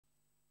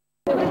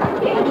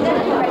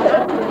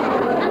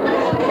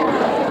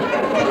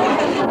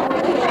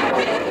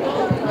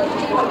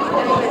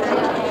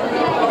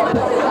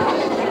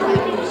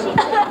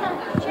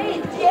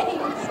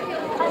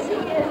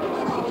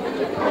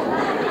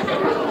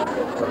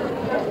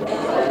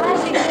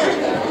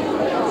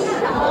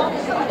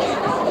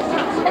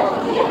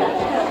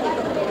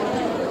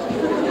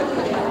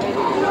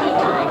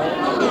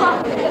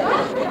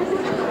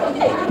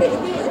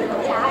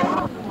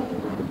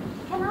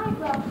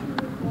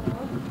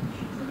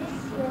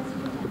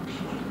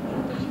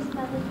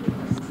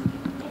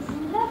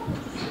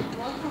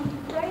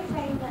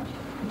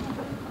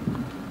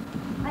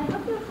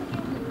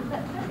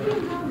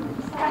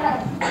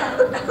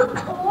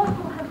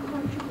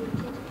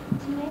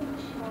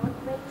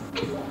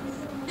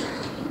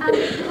and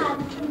we've had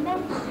a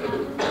tremendous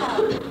amount of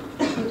help.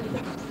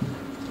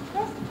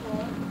 First of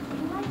all,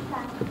 can I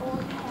thank all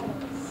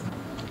parents?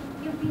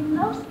 You've been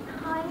most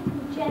kind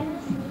and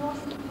generous in your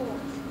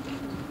support.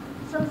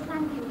 So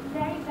thank you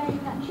very, very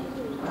much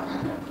indeed.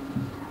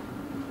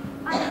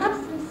 I have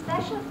some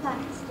special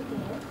thanks to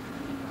give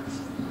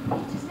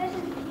to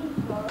certain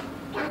people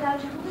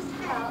without whose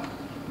help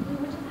we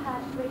would have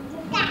had great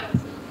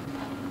difficulty.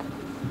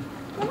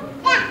 Can I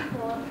first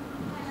of all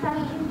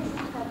thank you,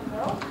 Mrs.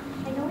 Federal?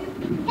 I know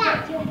you've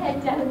got your head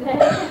down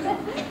there,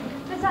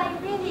 but I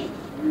really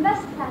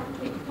must thank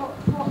you for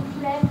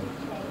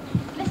everything.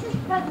 Mrs.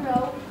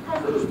 Federal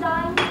has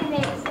designed and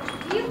made such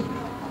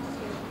beautiful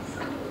costumes.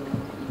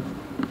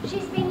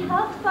 She's been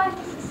helped by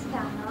Mrs.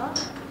 Scannell,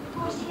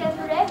 who is here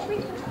for every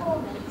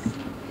performance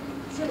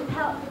to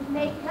help with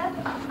makeup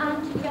and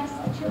to dress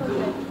the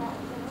children.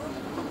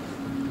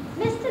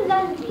 Mr.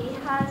 Lundy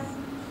has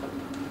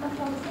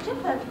performed such a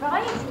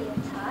variety of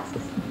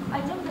tasks. I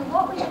don't know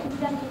what we would have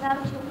done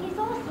without you. He's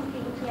also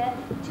been here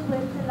to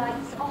work the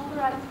lights,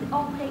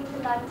 operate the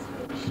lights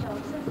for the show.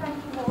 So thank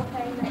you all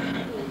very much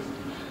indeed.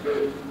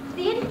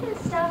 The infant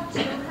staff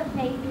too have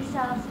made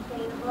themselves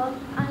available,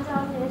 and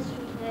our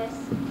nursery nurse,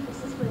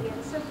 Mrs.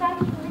 Williams. So thank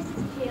you,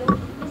 Mrs. Pugh,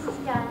 Mrs.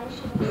 Garnish,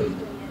 and Mrs.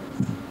 Williams.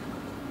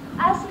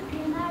 As you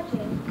can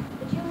imagine,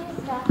 the junior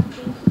staff have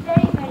been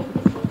very, very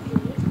busy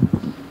indeed.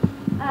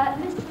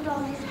 Mr.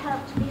 Long has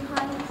helped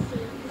behind the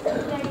scenes. This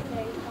is very,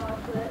 very hard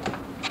work.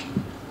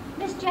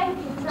 Miss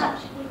Jenkins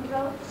actually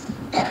wrote,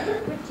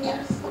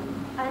 produced,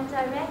 and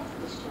directed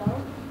the show.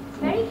 It's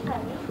very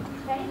funny,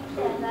 very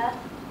clever,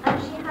 and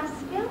she has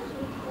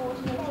skillfully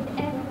coordinated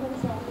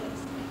everyone's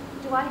efforts.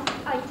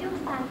 I do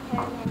thank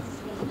her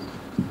immensely.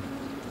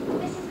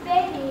 Mrs.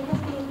 Bailey has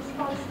been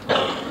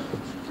responsible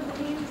for the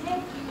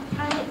music,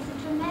 and it's a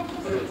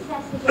tremendous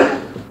success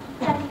again.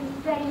 Thank you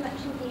very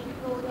much indeed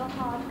for all your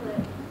hard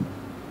work.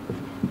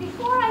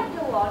 Before I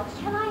go on,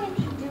 can I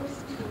introduce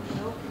to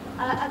you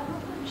a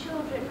group of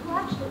children who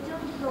actually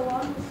don't go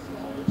on the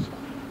stage,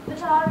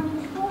 but are an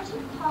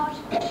important part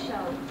of the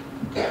show.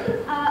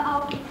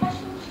 Our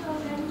percussion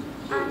children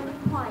and the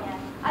choir.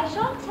 I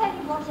shan't tell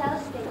you what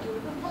else they do,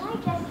 but can I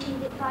just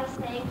leave it by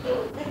saying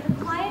that the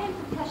choir and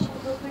percussion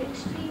group are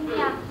extremely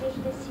active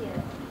this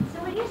year. So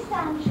will you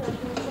stand, children,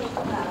 and say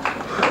goodbye?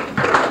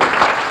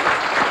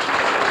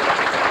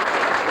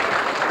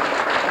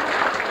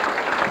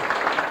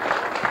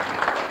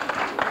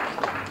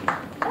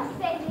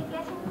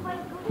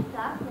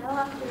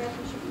 After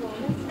every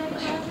performance, very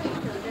well done,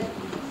 children.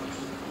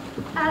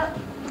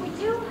 We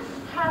do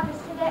have a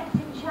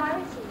selected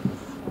charity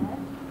this year.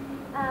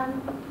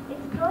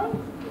 It's going to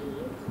be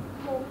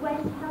for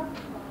Gwent Health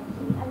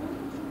Authority, and in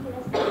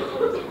particular St.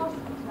 James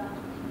Hospital.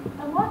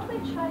 And what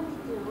we're trying to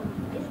do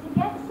is to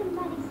get some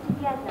monies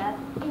together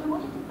in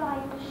order to buy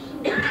a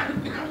machine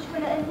which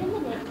will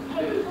eliminate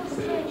painful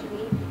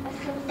surgery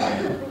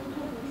associated with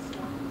kidney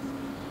stones.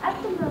 At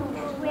the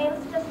moment,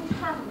 Wales doesn't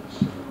have a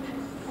machine.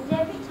 And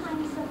every time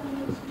someone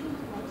needs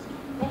treatment,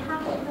 they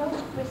have to go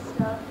to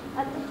Bristol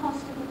at the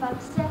cost of about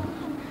 £700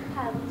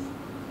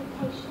 per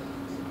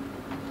patient.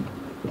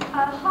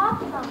 Half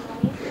of our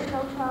money will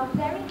go to our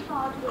very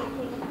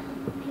hard-working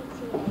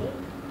PTA,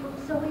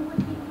 so we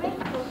would be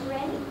grateful for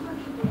any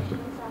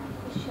contributions after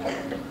the show.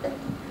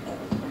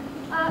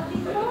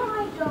 Before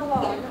I go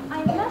on,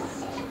 I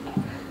must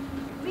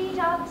read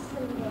out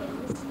some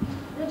names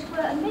that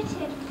were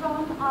omitted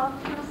from our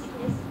cast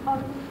list on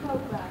the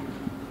programme.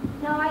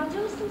 Now, I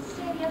do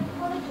sincerely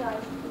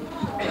apologise to the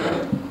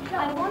children.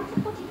 I want to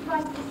put it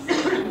right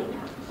this evening,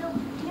 so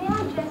may I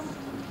just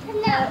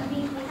read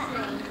these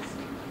names?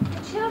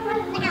 The children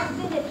whose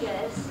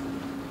villagers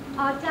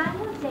are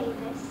Daniel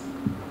Davis,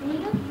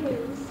 Neil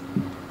Hughes,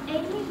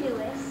 Amy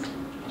Lewis,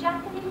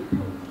 Jacqueline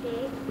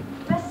Huntley,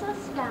 Russell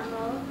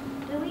Scannell,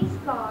 Louise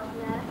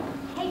Gardner,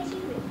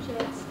 Katie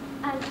Richards,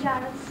 and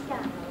Jared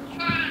Scannell.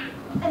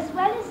 As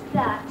well as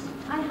that,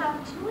 I have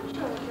two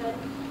children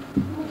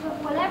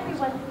well,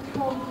 everyone who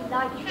told me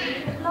lightly,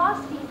 but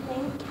last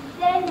evening,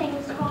 their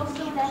names were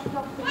also left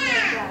off the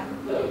programme.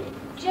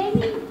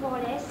 Jamie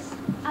Wallace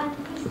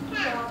and Christy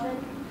Garvin,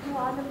 who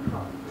are the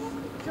props.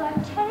 So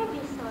I'm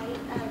terribly sorry to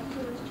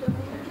those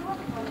children. I do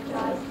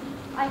apologise.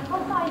 I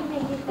hope I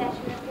made it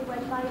better,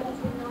 everyone, by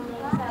leaving your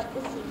names out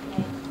this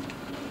evening.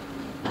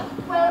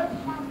 Well,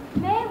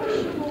 may I wish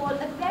you all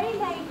a very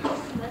Merry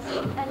Christmas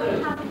and a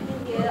Happy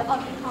New Year on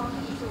behalf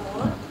of you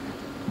all.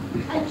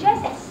 And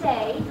just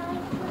say,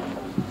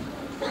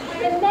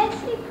 we're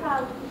immensely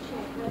proud of the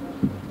children.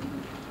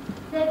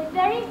 They're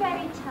very,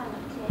 very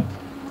talented.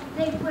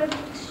 They've worked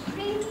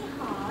extremely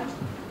hard.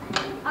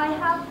 I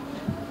have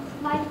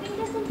my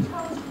fingers and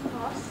toes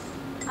crossed,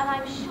 and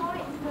I'm sure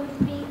it's going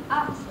to be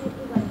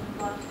absolutely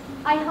wonderful.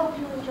 I hope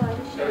you enjoy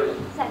the show.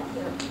 Thank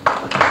you.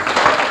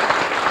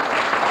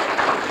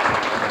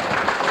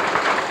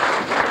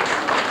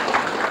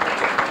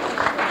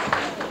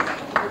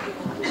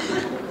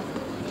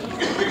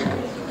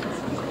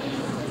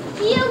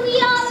 Here we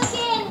are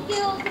again,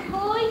 girls and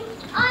boys.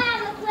 I am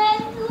the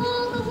clown who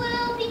all the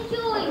world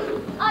enjoys.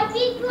 I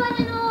bid one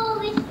and all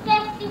this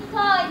festive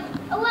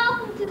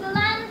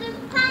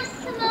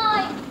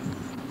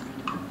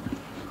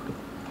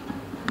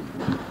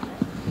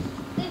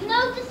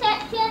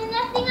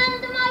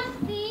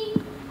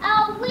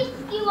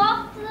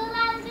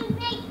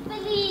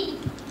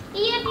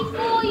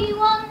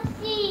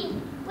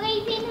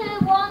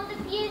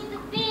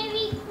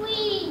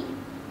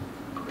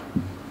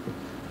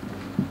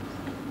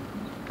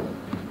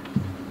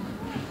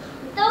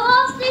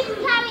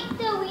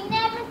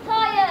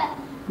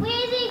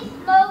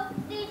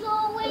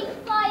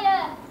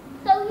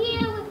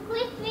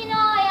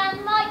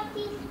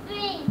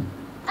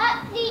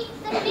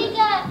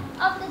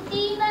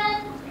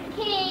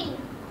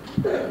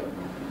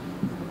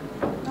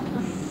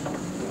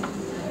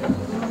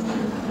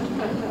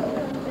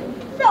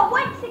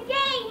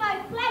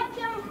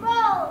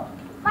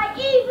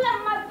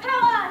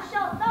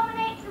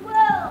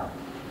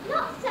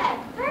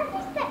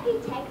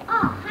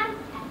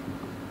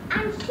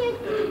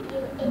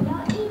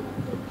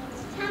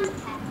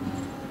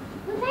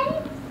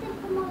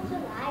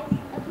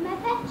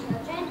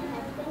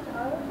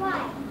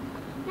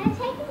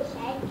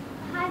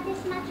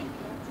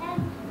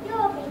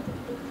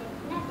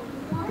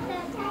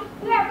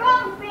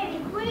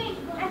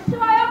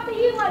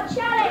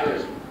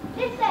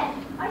Listen,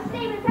 I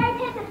say without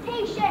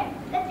hesitation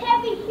that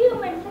every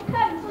human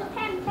succumbs to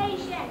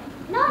temptation.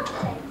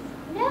 Nonsense.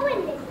 No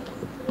one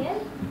listens to you.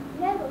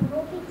 No one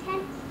will be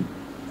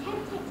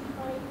tempted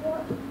by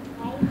what you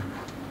say.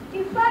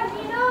 You find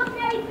me an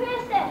ordinary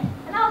person,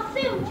 and I'll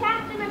soon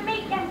chaff them and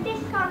make them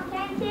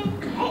discontented.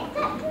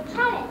 Accept your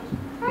challenge.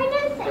 I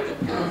know such a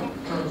person.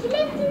 She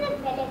lives in a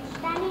village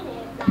down in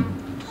Irvine.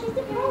 She's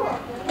a poor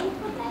girl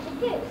called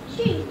Goose.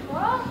 She's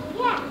poor?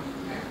 Yes.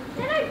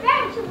 Then I'm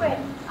bound to win.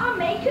 I'll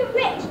make her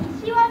rich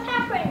and see what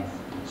happens.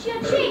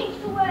 She'll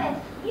change the word.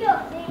 You'll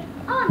see.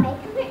 I'll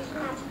make a rich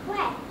magic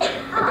way.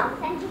 I'll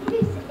send a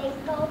goose at these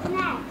golden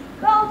eggs.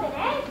 Golden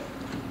eggs?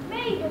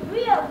 Made of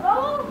real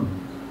gold?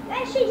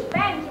 Then she's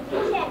bound to be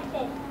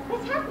tempted.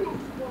 But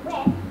happiness will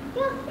win.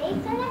 You'll see,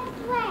 so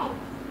let's away.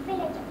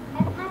 Village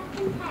of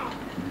Hudson Head.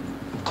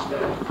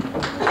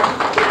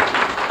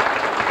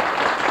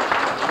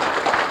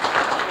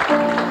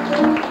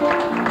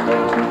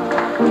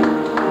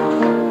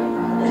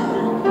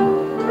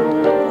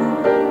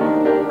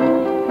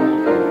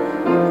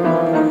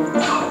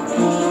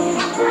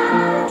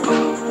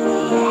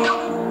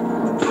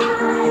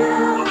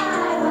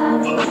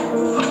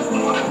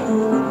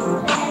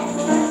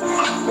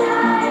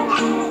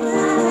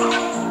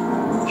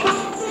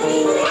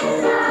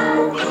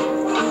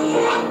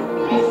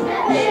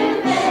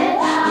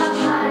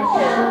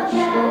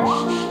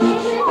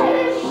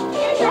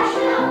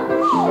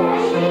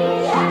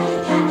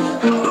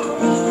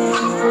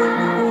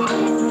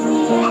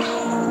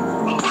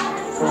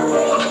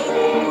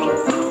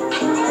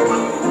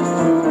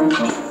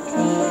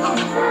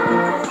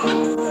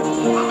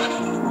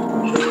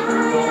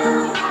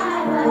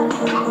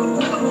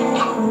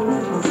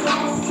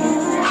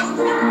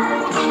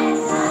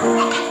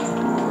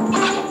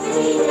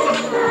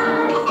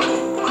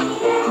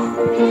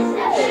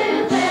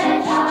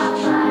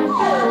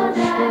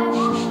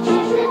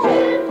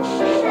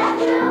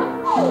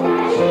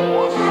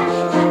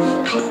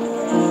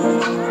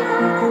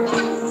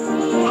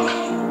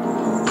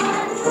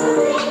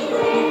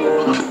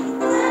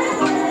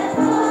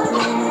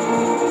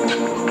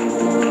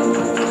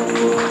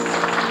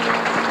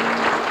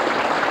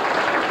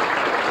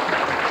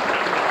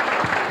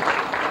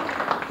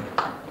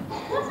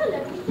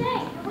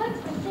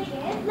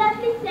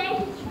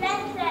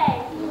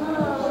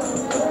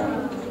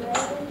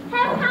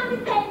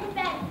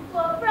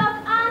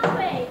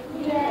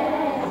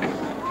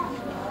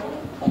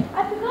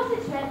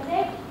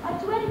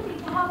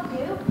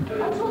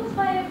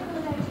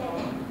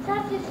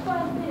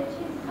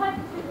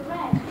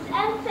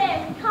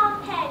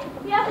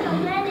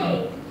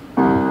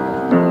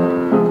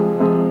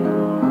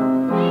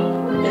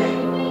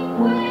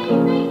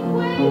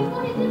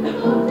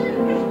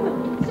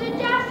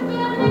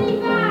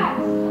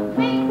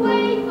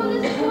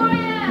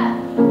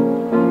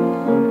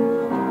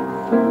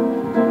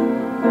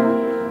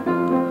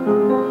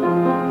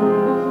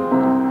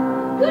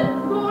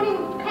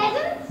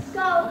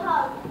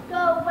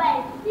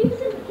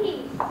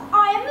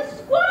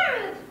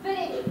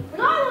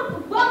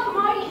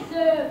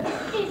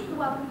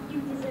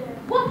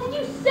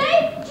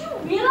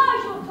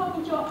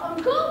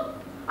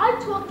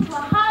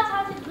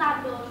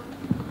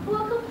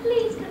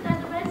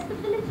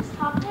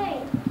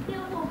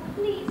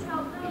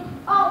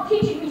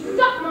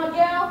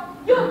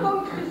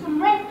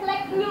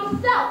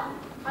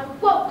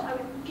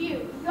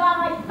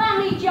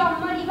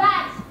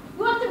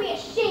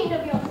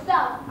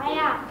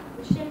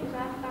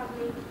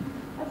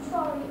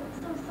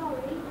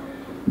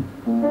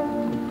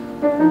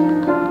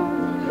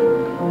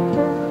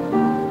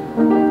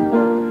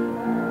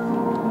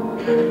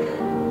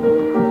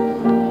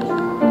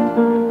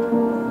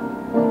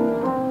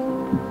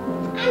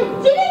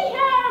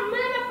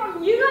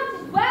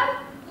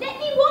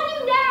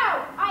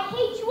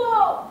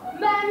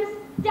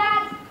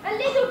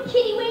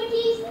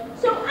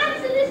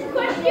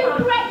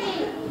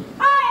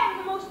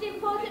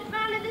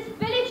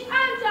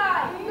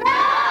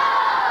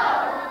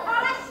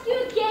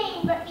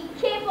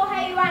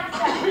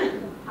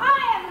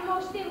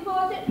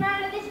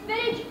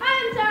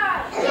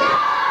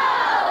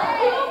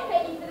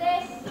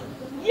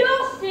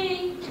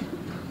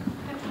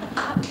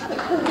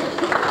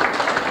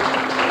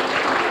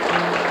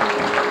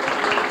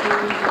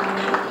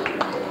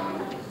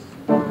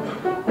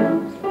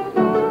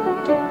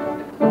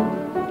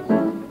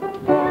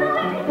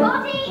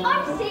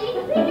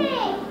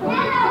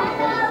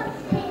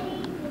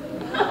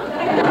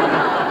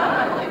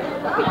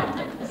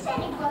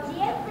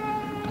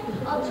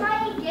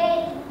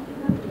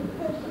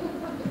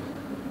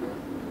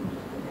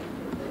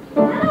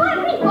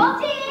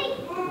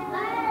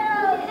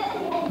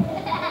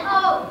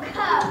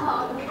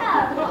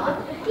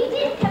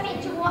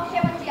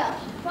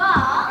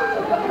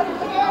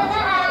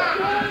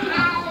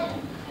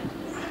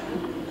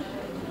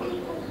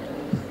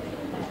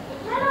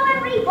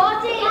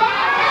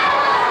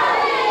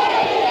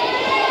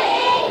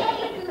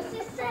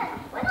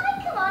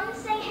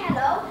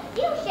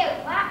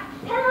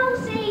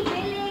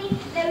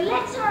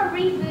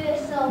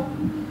 Reversal. so.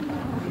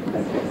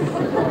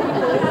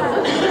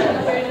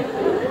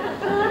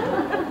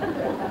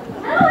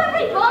 Hello,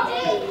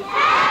 everybody!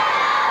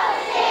 Hello,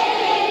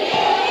 Silly!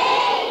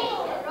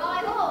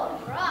 Right, all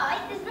right.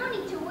 There's no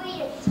need to wear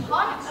your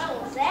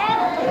tonsils there.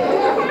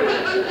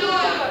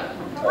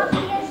 What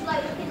is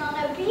like looking on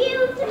a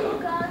beautiful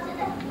garden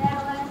of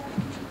flowers.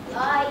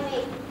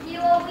 Blimey, you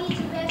are we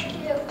to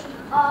rescue.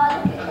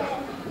 Oh, look at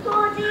them.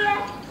 Oh dear,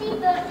 see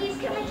birdies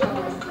coming to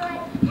us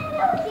like,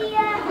 hello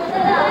dear.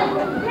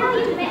 Hello. Now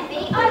you've met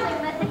me, I'm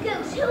with Mother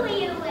Goose. Who are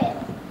you with?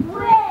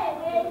 Where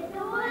is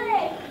the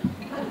way?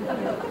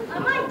 I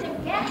might have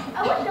guessed. I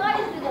wish I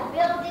was with a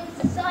building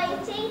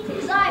society,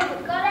 because I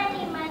haven't got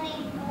any money.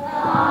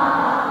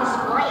 The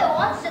squire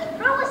wants to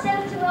throw us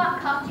out to our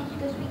cottage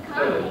because we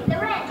can't pay the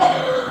rent. I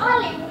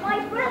live with my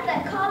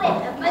brother,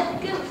 Colin, and Mother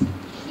Goose.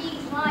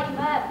 She's my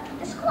mum.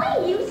 The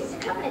squire uses a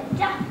couple of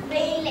daft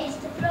bailiffs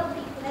to throw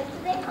people out to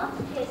their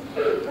cottages,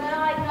 but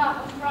I'm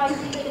not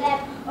frightened of them.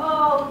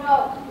 Oh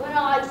no, when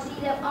I see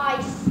them, I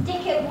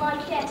stick out my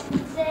chest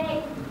and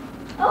say,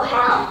 oh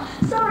hell,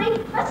 sorry,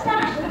 what's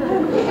that?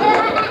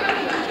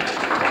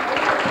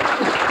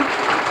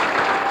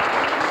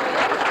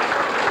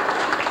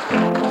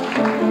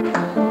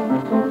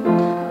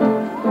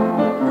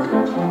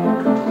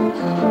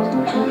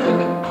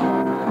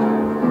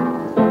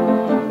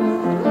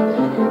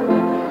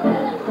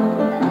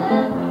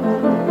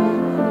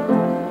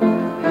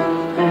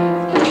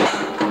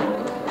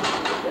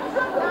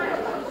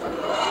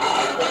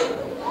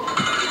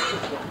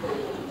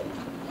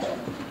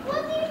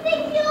 What do you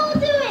think you're all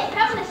doing?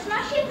 Having a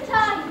smashing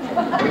time.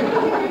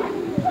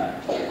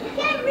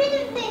 Get rid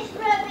of this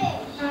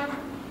rubbish.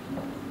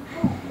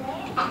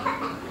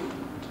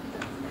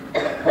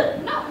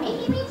 Not me,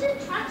 he means a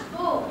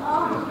transport.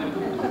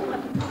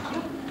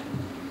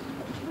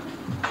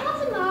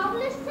 What a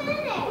marvellous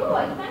turnip. Oh, I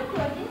thank you,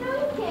 I didn't know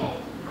you cared.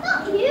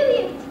 Not you, you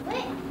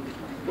twit.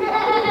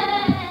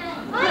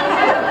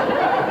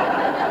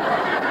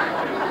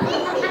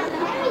 This is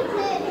very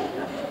turnip.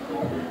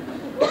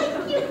 Why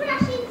did you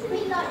crash into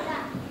me like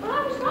that? Well, I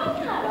was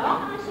riding along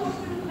and I saw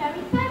something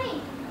very funny.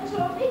 I saw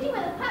a pigeon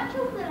with a patch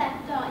over the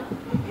left eye.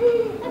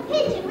 A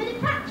pigeon with a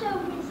patch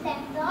over his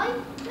left eye?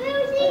 Where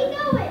was he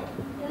going?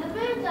 To the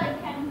bird's eye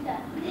counter.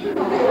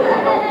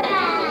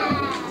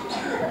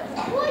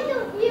 Why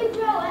don't you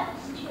grow up,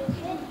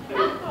 stupid?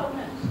 I've grown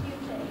up,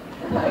 stupid.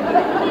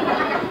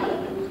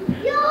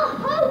 You're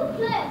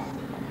hopeless.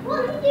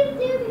 What did you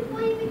do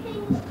before you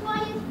became the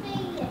squire's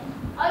bailiff?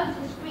 I was a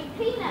street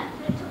cleaner,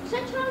 but it took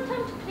such a long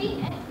time to clean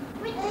it.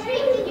 Which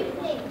street did you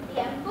clean?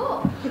 The M4.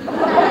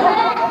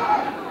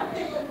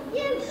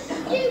 You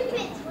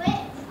stupid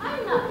twit.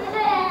 I'm not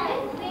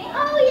stupid.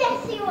 Oh, yes,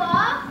 you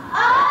are.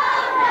 Oh,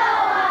 no,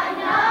 I'm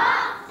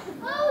not.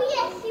 Oh,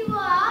 yes, you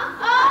are.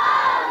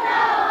 Oh,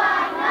 no,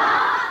 I'm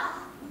not.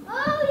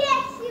 Oh,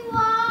 yes, you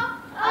are.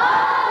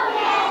 Oh,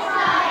 yes, I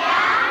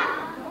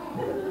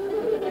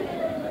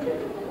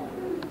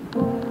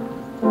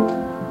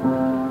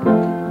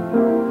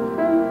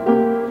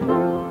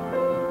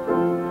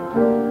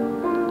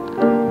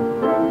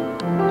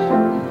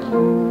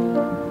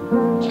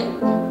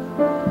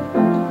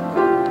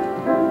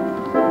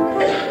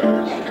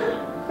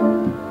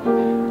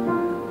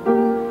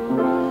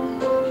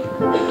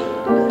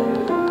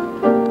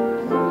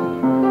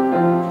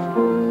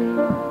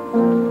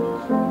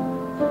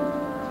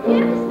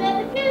You must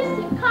bear the goose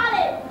to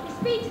Colin. His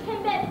feet can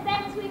bear the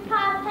fence we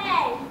can't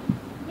pay.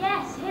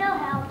 Yes, he'll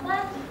help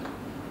us.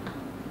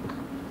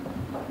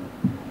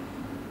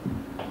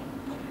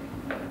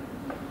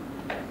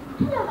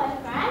 Hello, my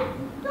friend.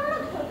 Don't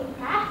look so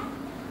depressed.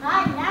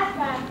 I'm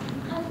never.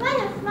 Because when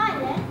you're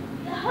smiling,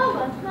 the whole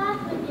world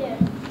smiles with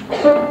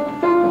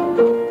you.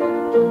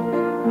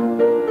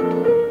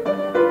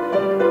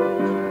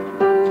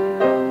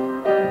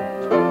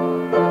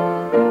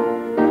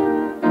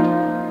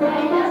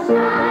 When you're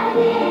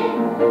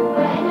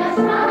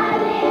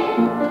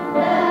smiling,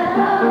 the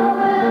whole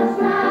world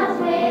smiles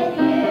with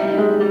you.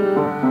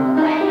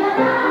 When you're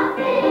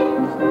laughing,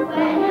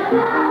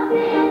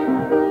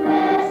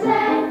 the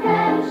sun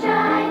comes shining.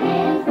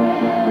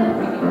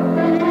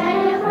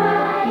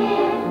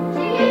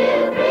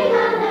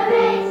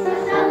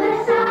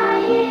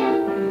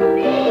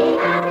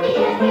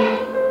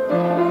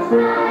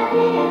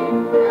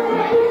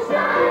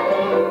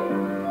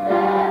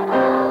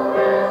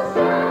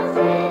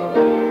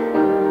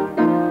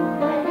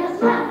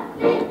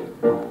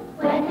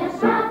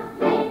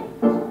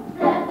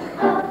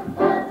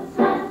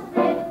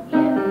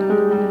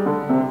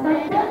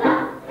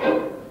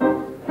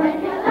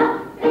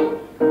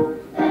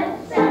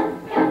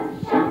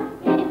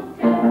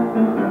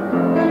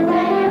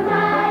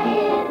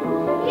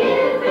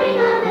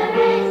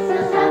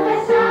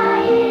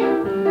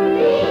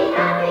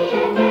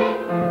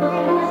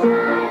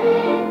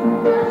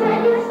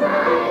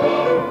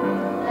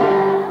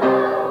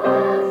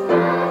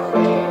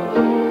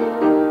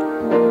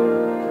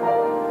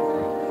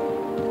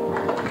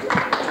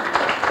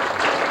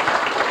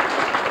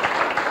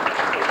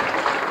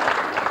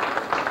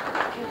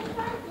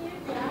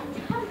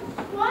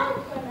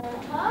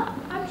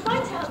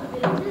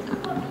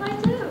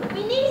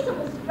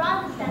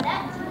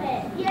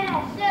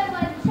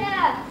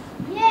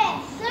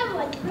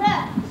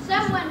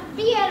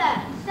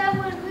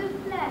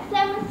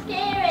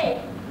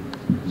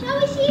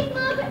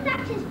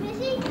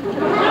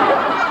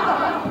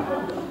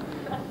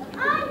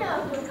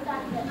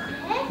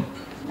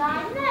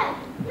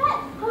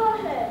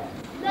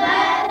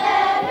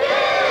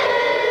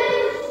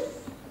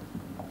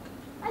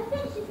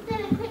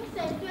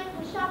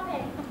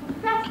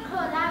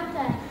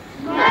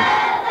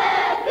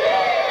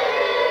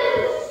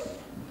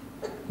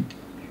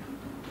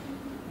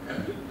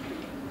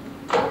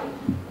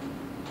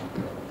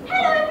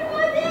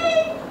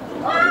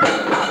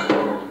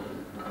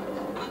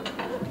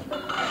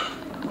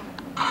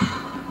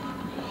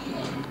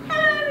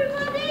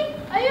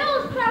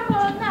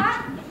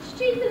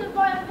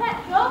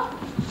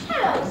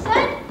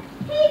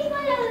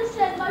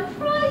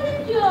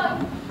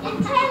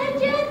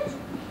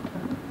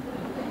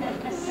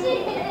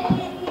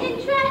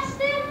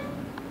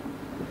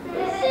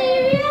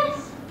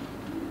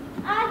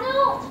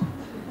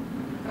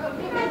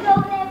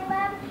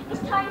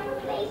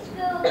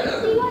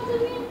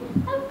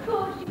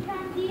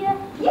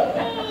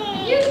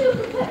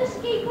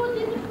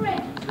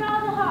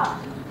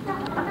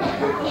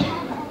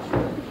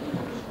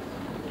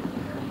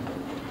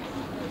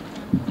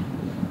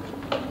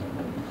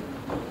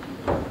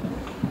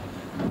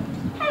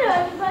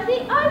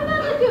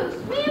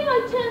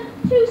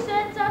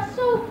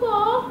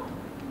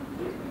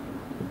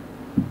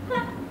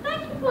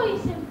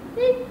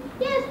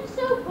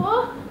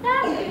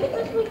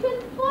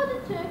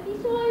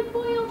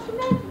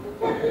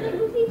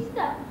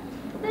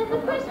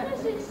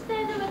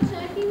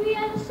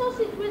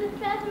 horses with a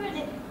feather in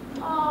it.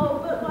 Oh,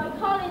 but my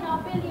Colin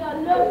or Billy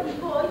are lovely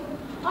boys.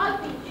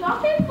 I've been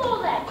shopping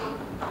for them.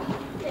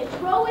 They're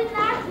growing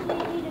that and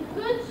they need a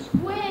good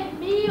square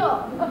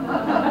meal.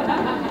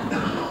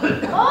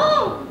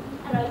 Oh,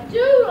 and I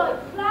do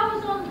like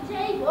flowers on the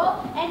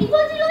table.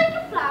 Anybody like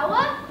a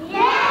flower?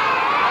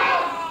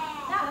 Yes!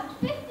 That was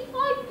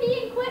 55p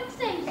in quick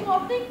save, so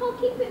I think I'll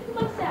keep it for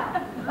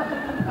myself.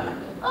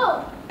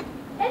 Oh,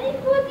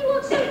 anybody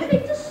want something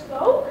to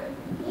smoke?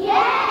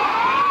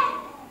 Yes!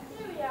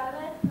 Here we are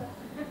then.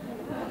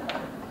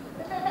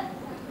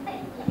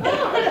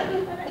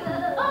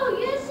 Oh,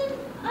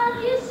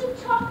 here's some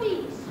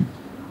toffees.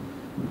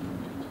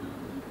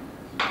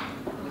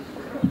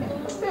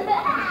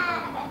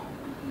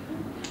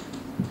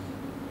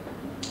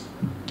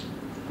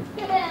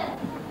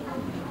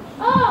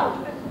 Oh,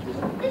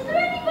 is there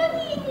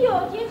anybody in the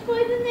audience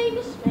by the name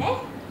of Smith?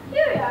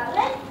 Here we are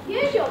then.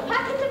 Here's your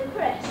packet of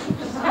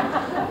crisps.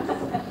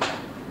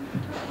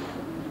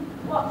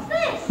 What's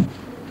this?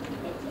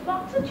 It's a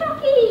box of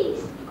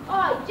chockies. Oh,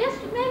 I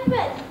just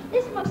remembered.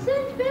 This is my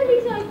son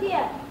Billy's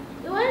idea.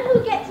 The one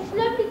who gets this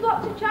lovely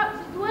box of chocks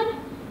is the one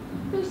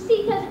whose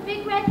seat has a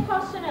big red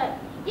cross on it.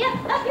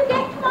 Yep, up you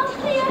get. Come on,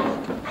 clear.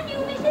 And you,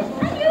 missus.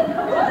 And you.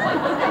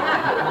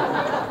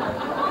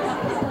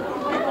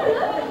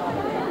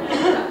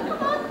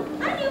 Come on.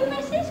 And you,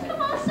 missus.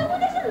 Come on,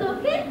 someone isn't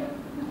looking.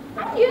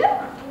 And you.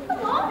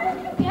 Come on, up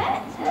you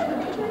get.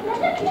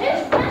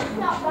 Yes, that's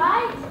not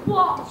right.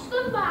 What's the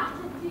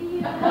matter,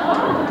 dear?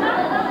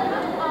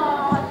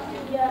 Oh,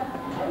 dear.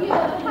 You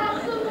have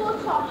some more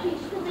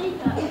toffees for me,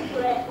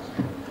 Brett.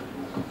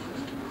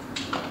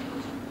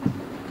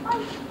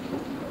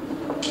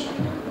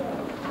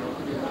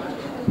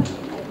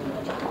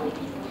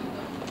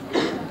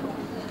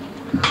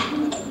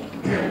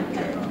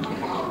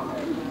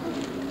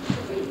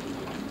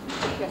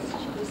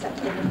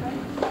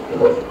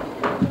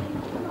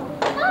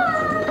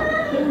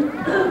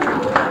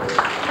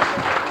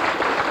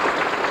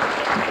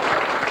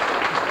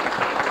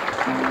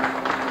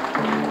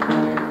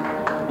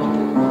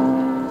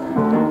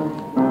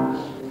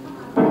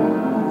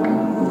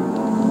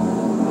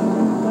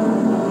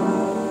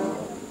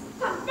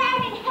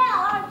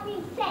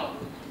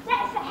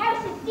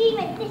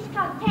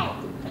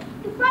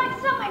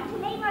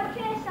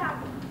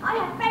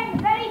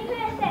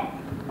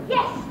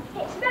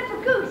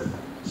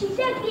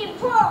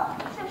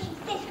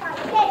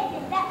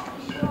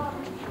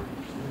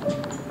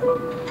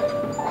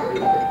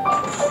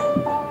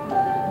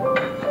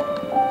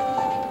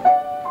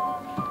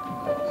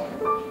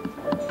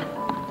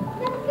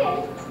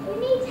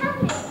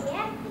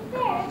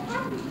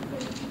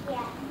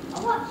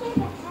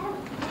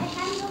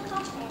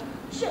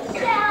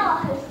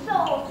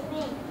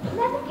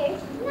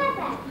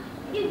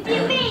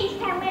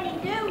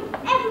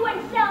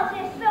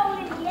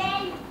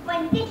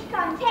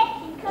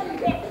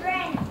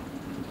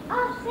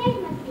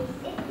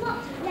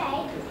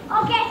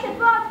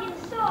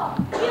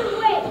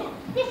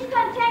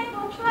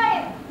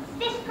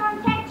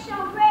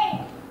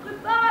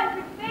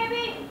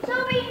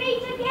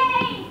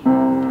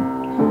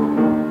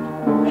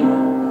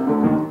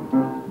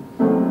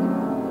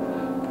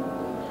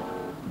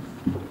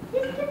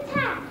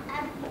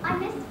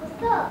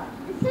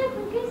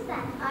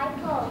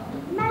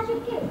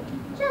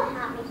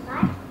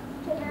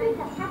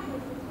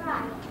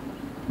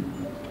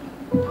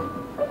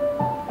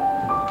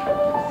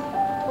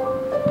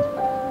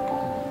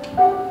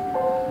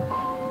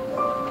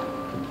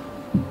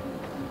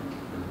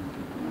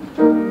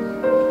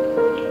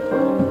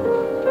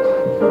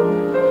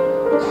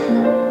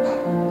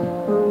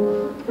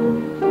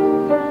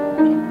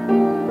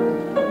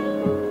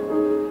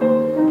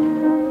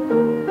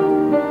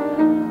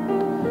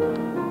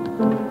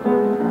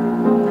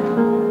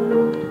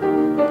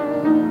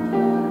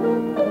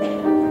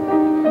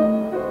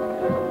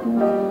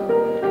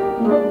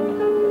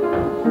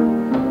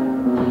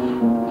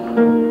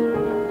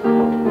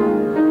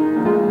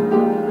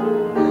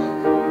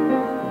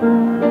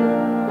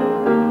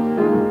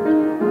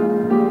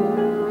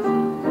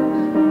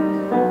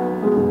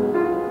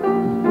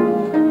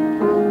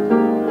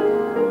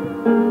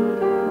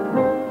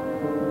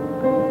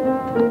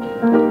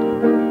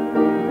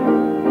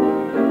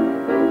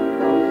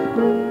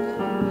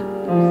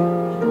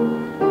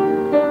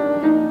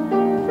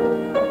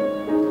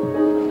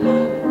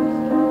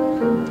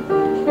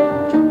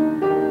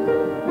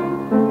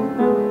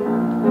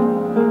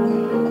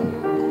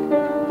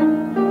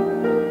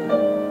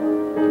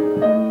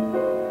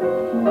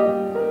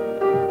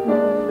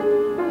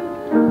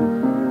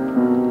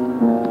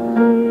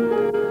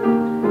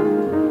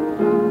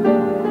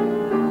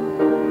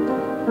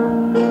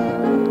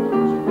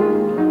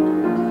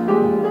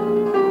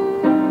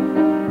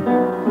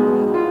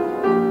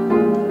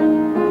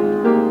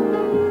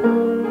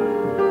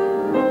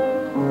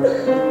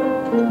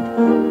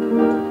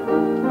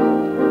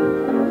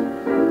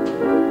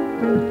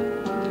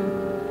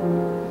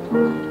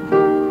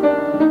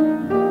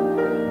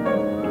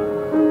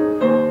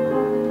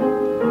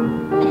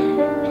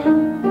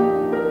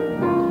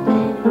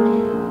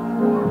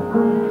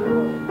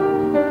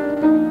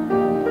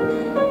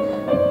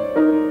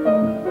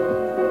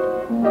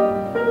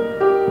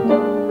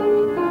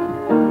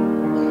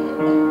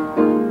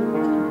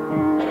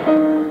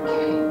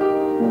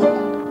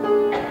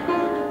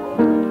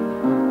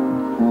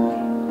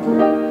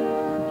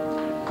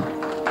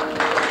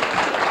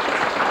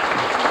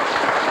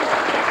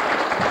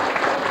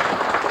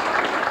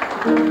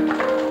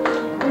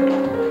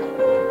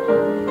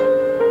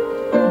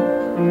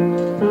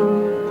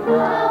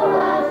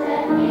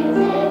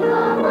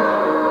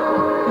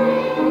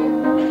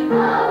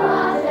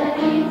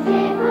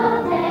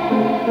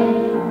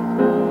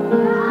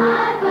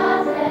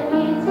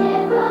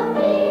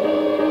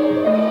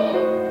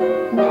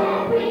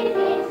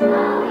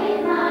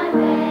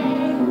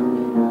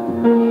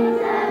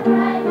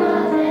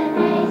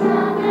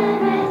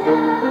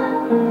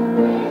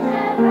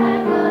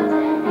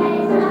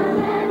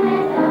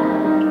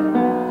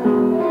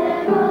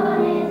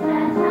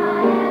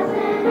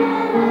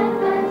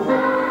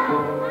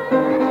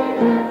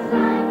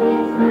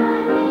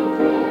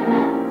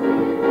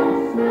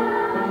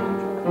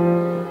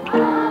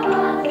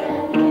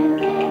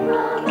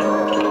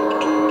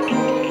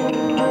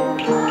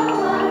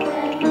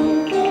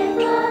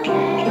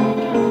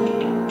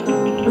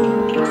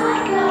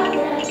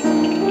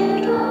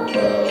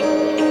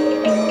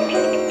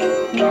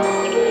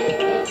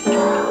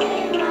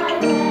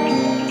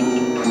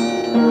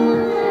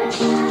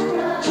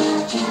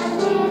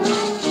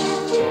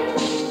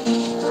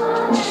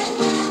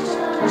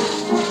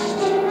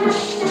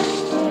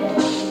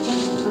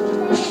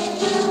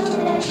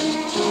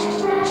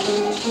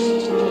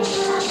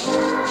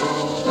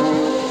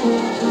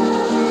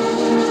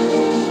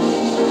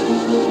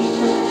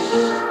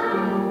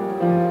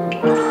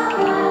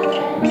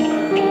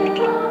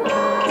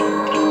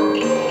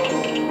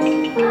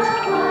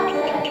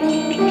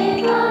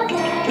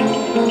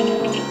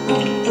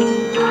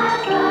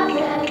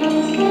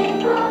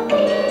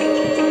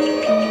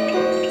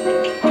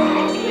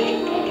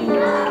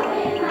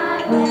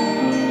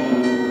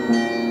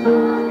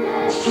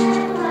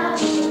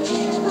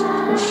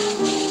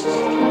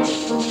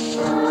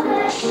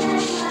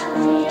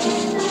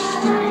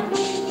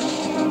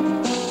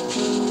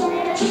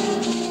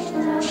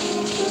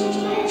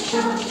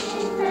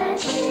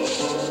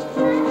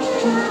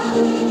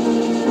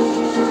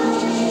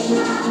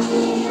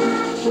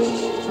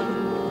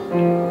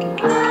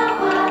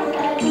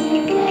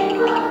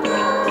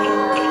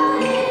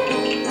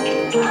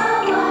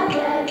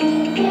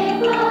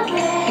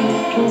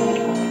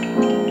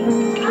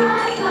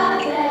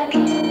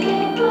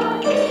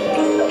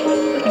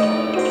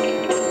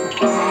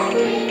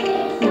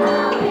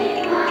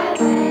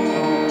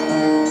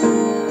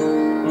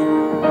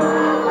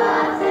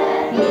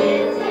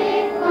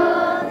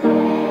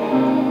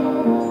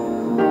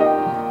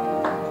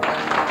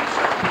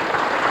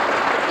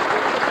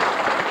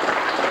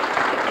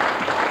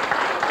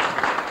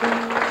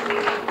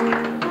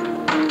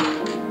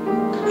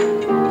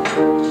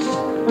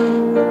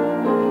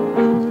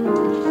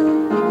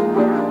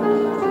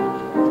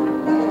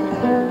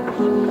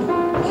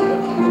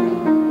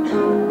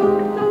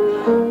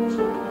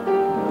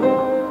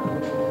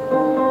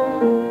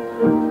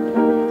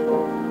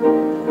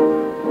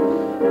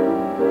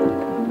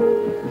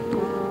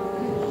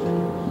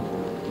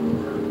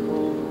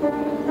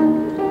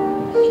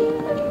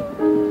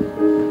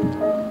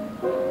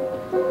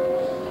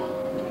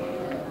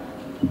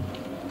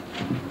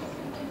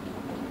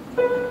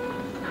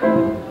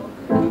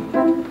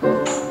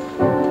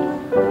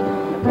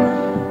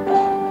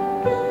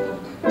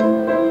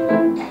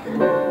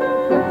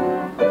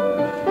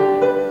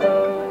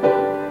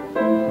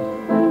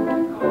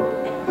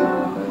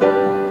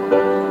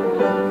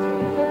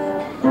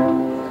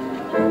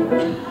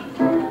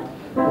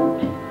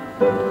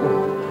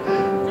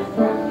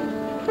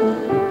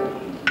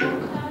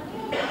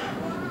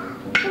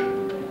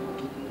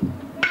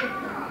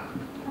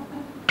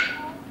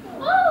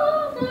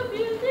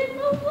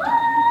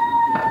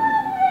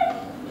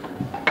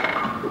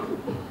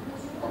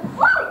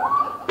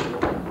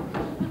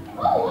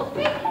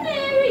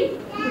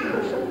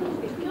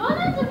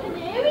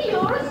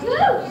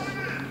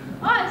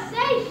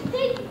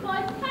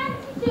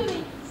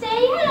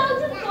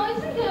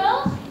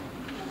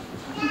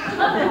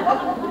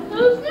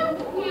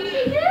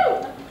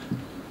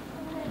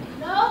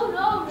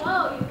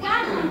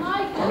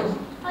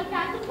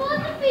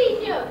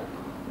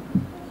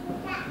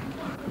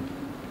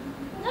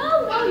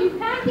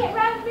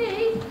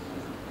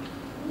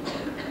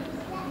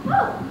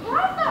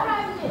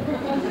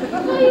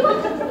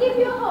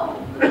 you a hug,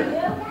 do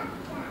you?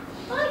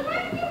 I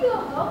can't give you a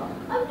hug.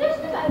 I'm just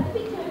about to be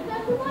turned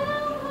out of my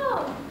own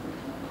home.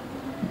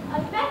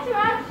 I'd better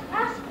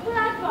ask for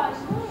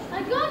advice.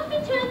 I'm going to be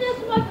turned out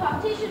of my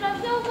cottage and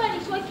I've no money,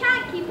 so I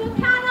can't keep him,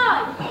 can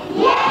I?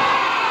 Yes!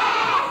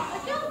 I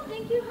don't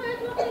think you heard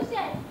what I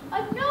said.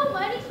 I've no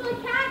money, so I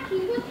can't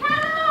keep him,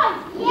 can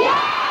I?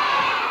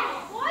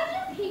 Yes! Why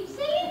do you keep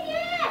saying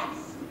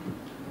yes?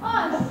 Oh,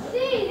 I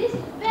see. This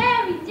is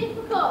very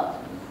difficult.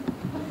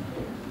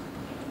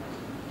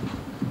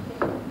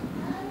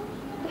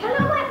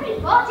 Hello,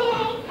 everybody!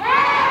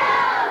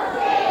 Hello,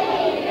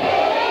 silly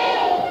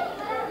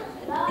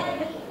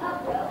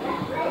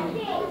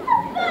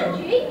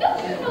Virgie, don't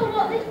you know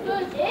what this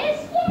bird is?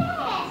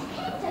 Yes,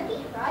 Kentucky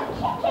Fried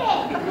Chicken!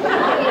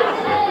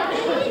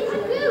 It's a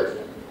goose.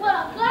 Well,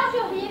 I'm glad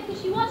you're here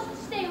because she wants to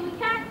stay and we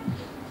can't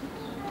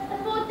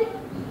afford to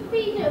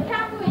feed her,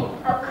 can we?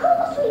 Of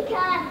course we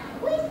can!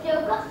 We've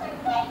still got some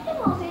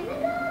vegetables in the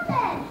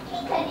garden! She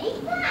can eat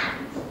that!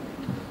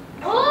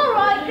 All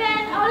right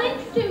then, I'll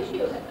introduce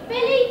you.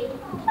 Billy.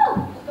 Oh,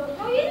 don't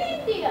know your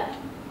name, dear.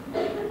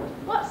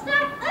 What's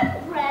that?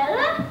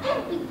 Umbrella?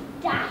 Don't be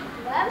daft,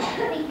 Mum.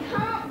 They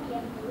can't be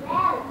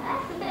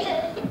umbrellas.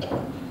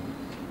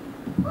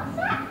 What's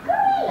that?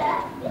 Gorilla?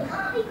 You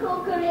can't be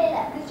called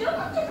Gorilla because you're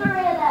not a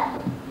gorilla.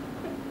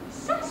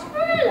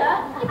 Sarsaparilla?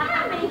 You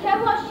can't make out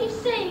what she's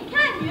saying,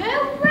 can you?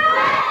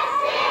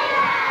 Priscilla!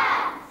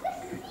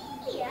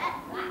 Cecilia?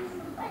 That's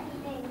a funny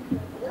name for a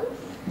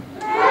goose.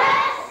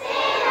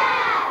 Priscilla!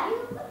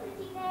 You've a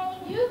pretty name.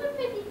 You've a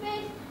pretty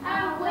face,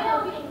 and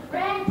we'll be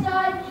friends,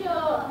 I'm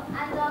sure.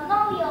 And I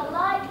know you'll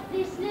like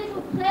This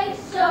little place,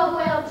 so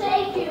we'll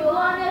take you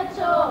on a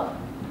tour.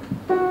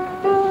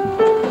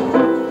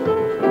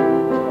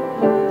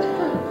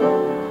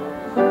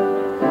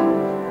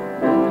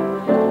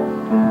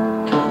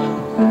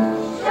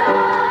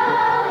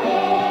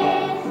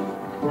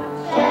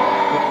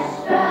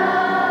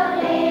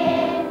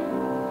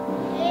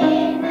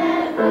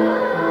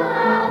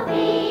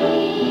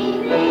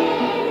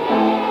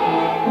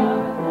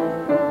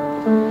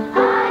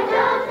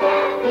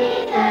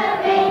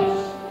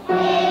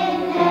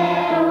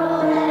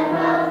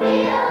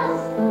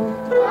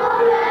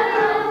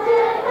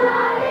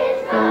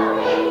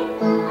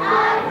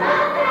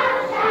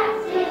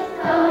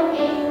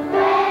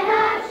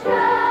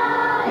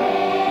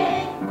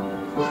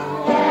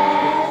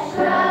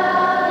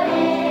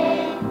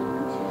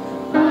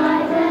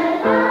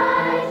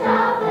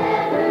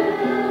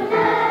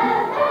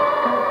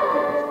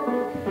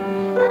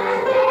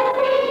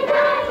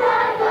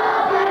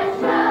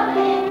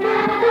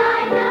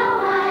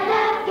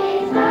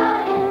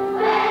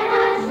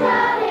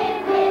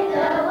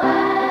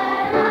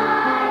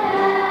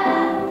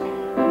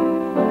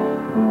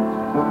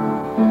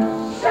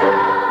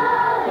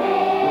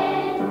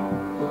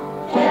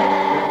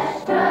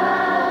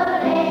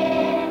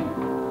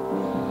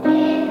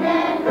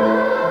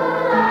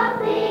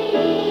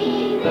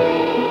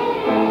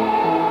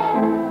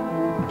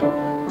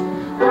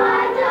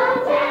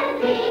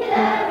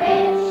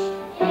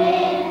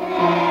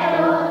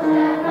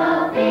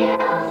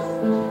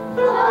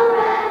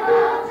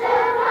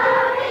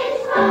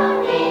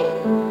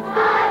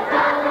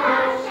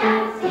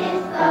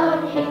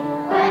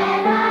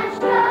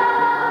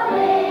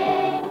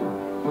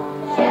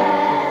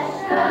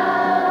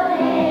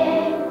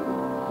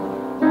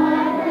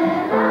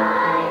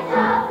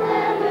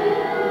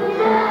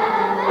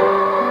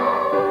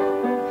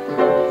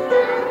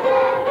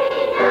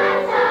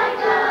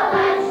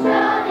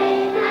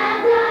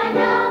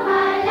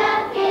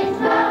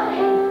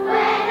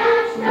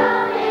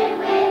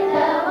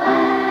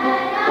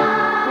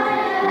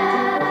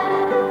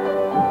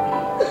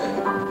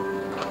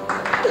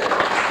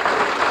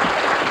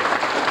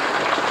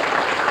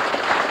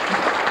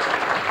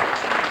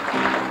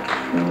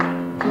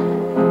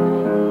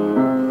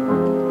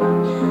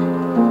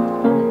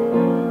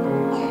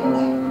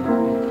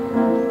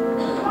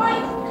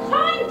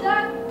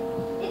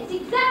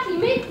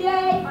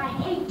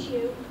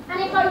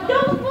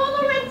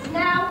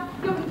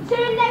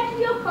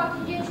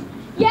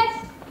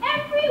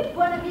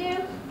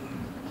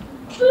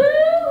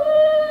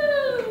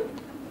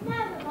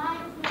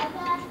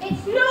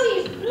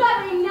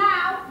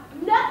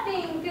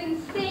 Nothing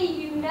can see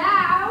you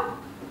now.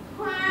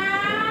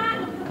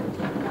 Quack,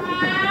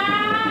 quack.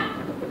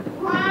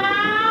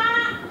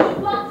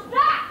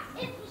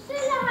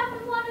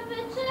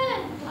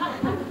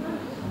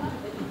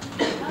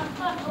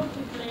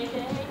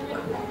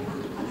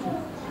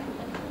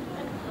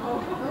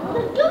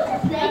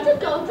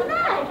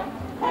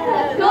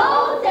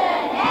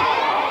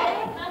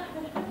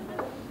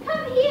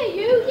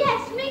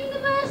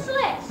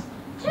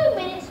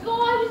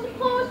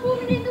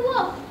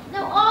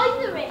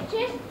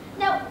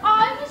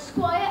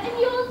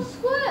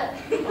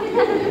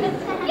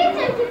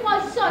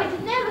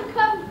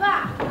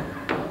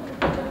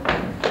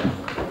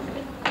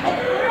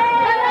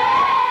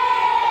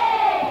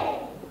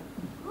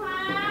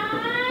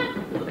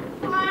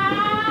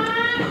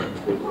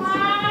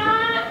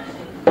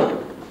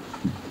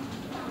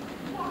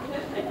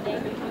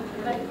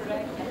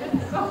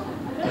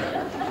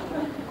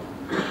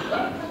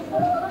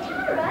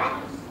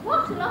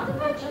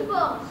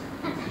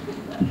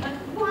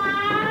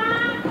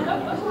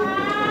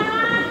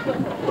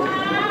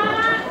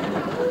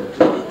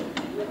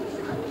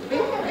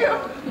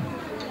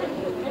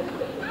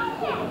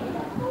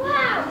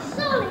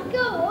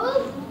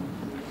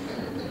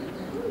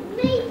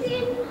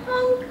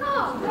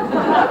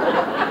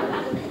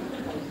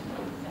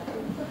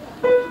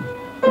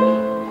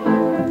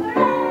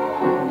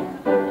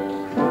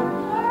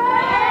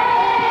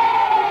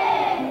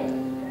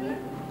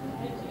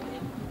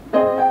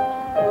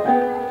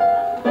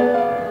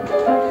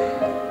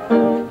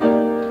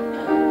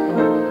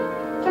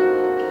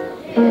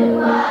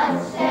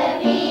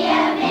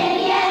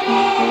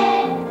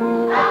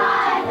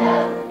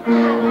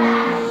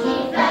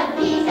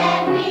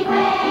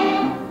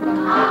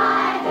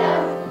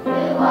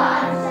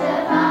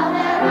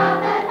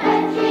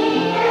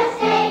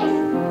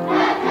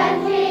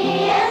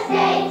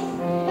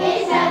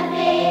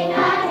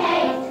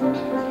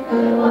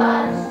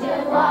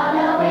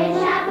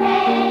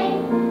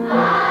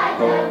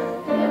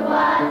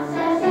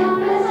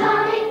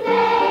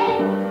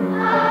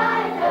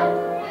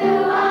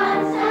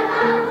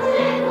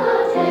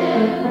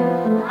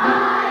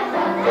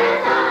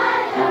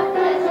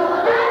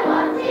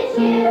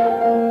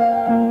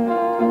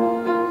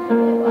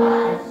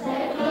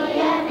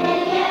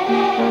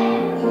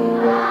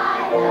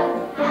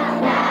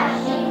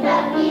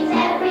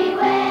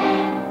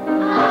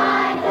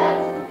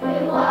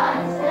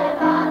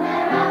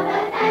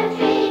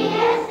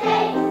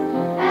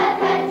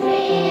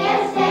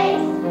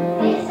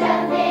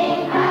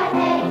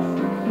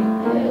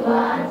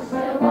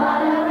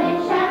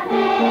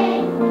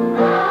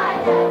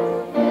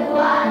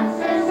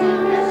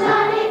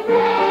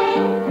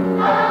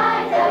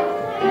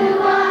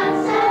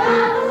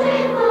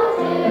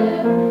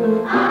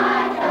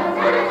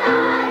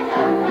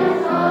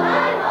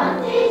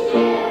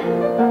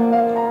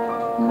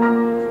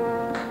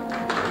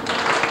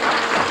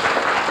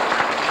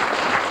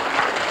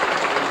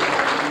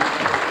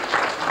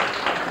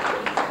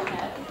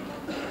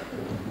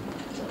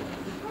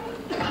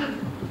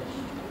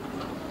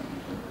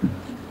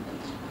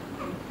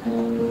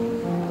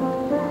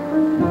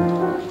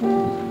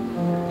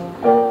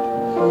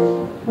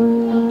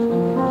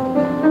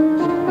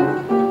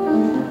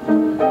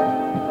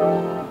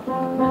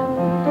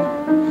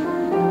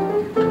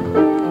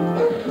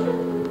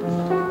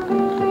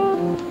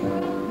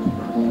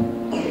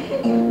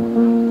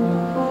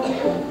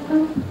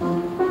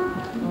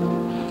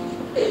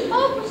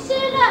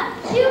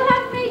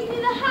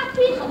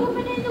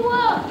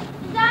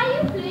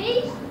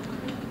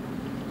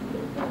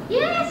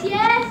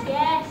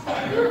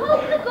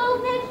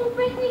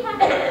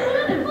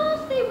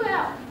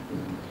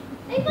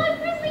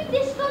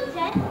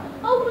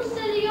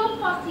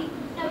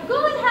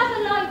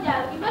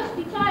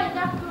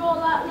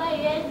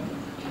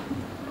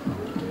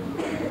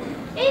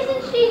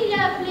 be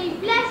lovely.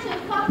 Bless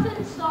her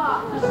cotton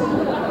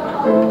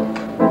socks.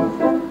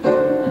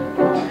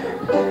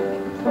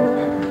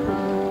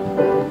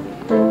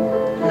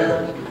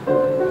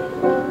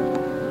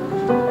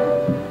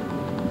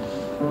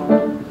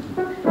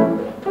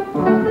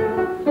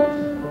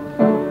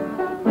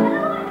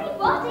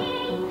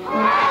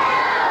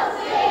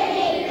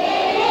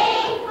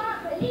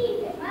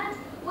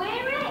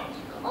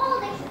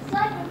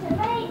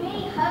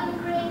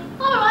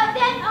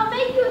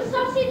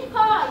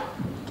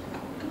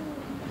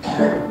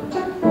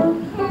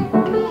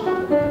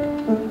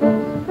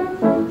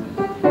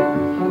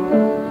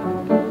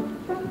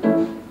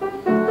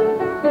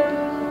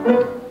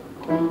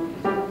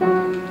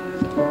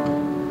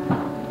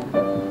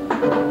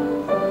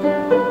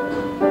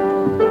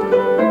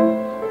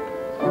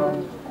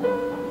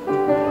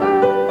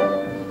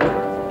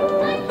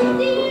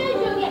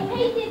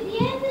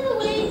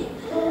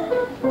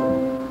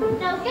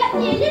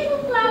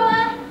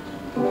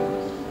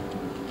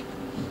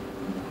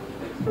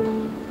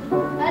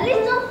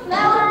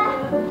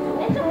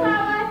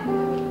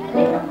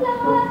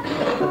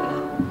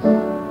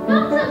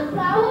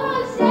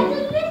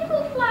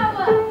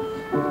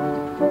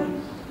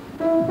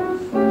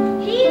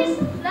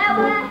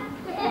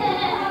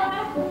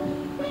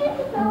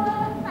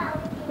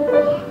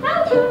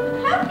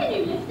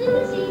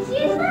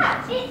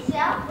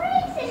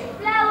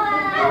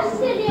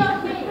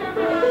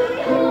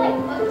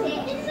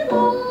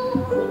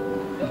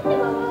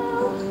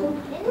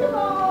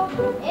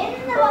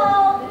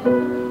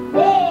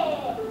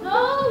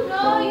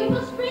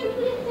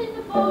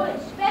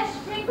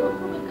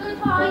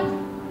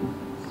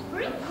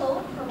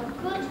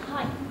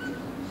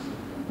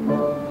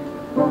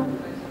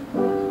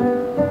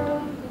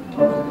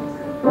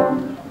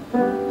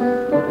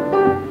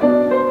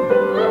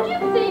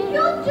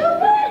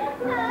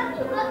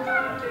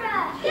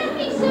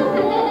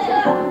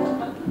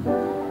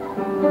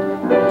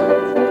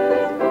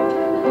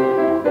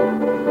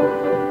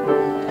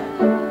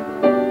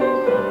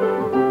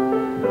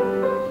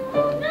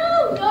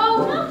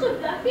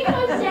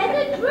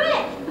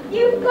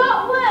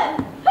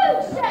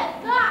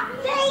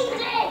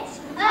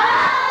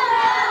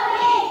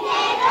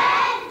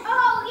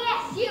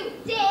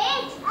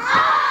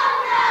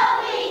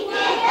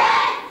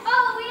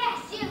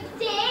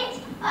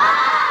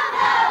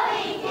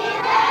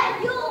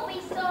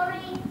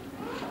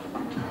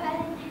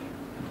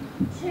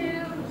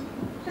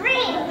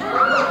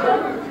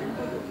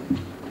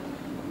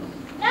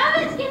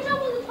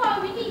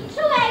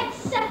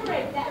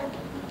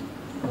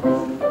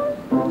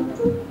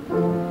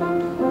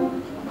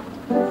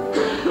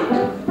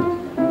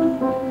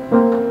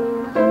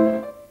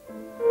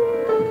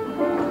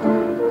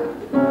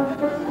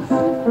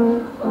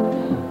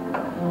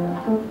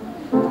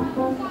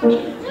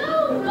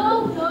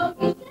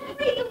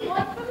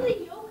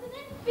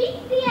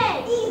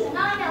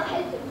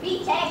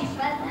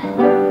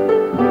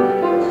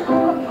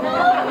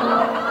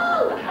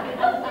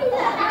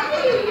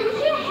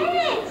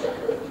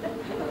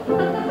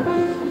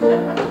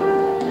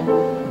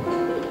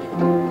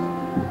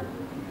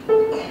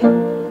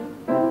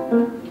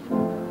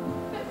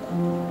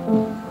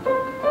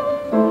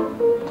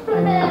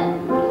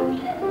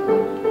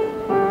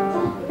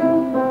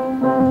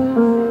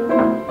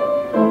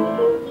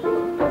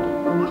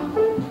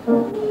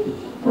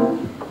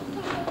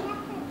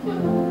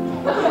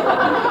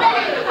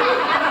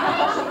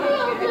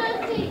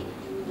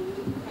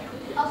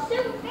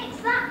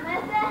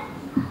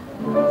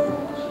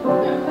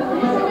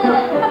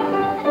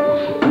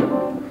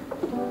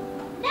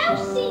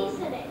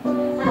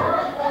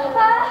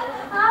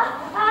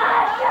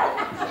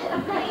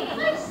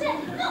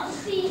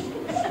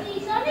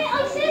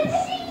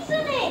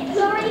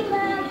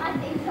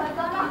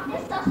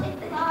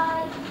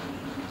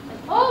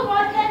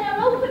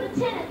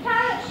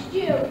 Carrot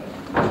stew.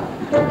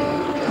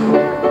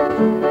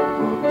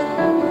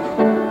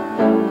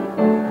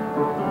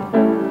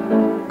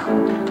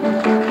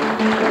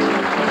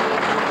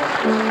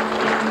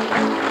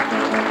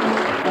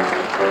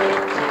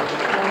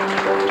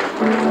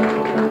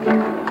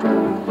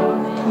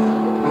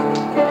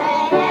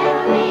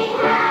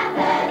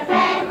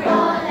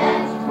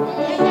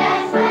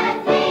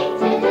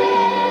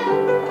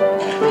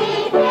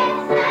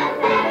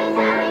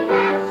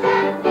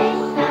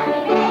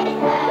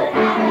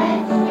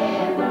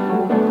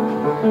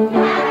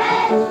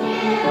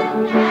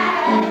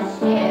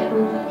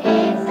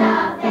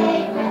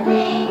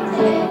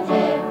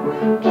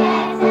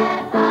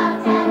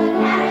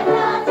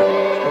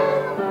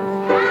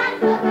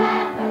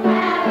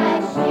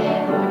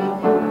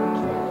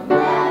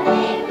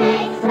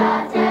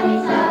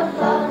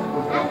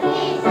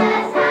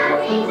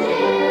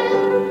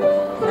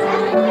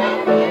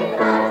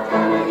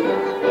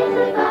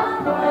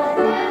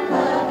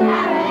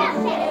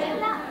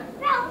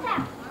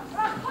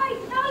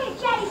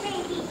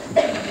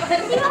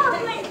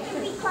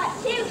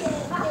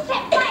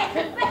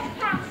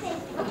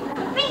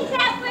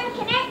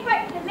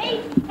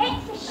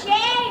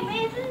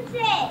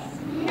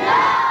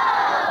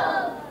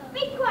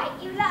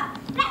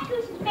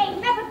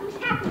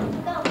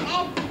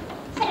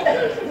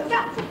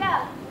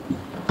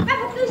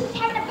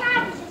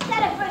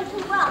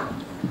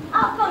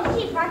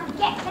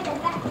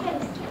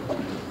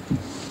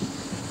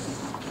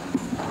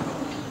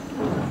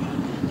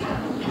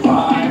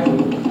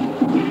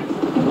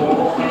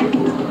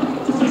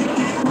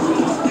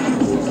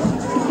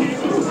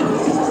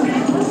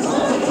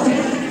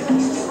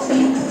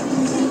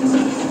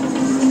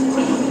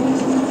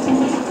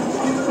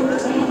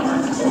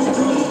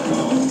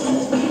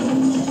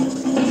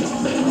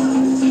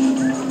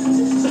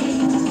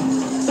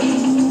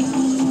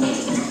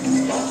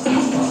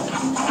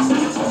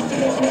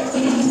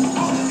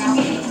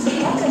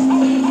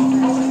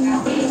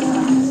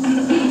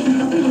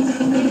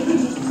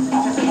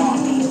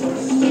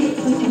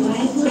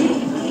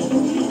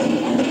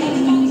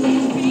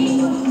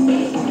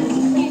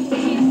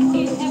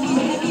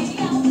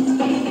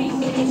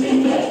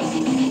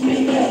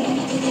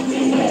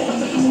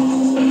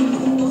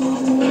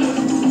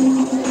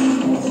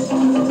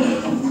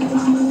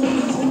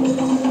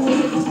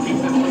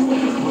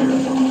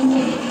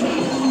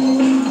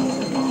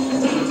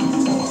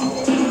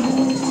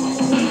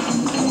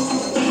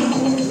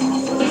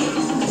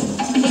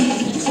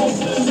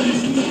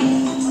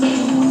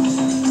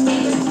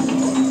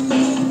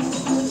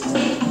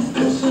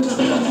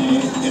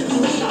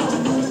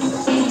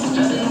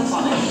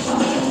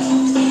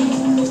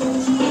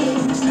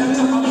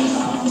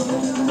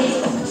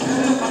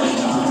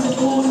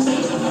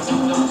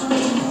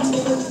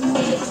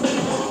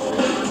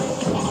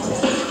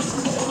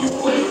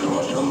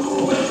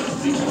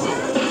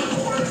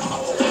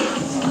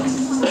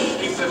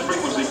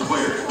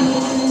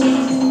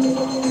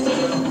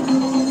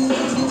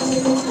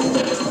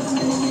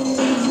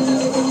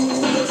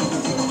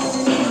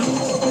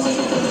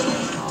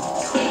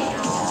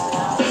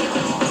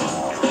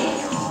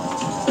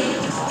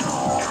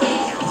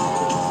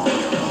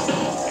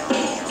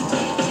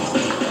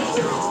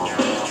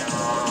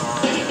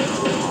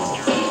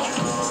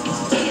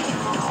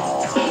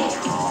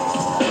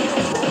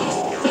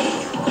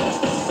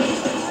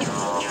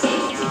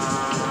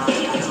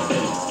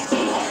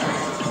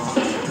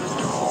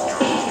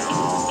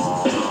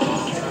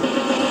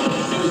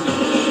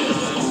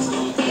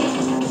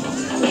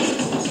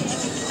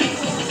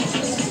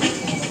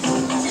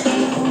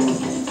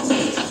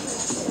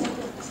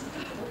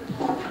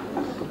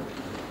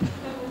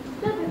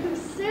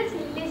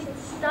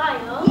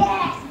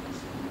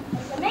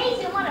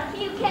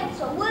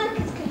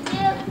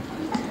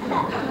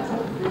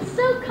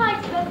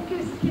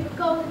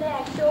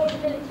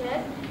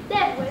 villagers,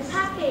 everyone's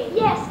happy.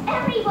 Yes,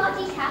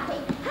 everybody's happy.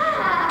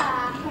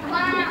 Ha!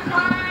 Quack,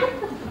 quack.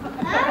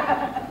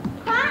 Huh?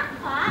 Quack,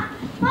 quack.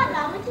 What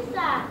language is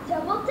that?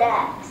 Double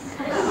decks.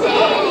 Silly,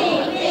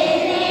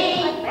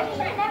 silly. I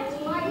better announce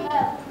my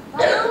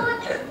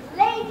lords,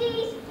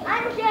 ladies,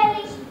 and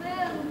jelly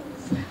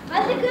spoons.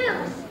 Where's the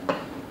goose?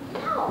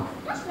 No,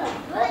 that's not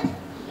good.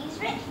 He's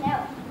rich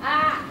now.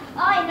 Ah,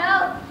 I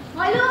know.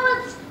 My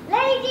lords,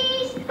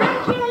 ladies,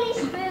 and jelly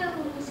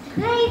spoons.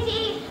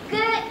 Ladies,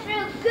 get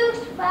through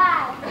goose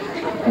bag.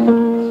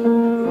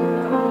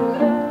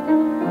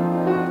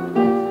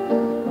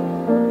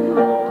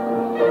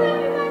 Hello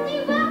everybody,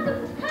 welcome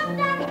to Come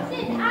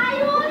Dancing. Are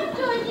you all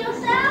enjoying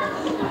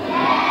yourselves?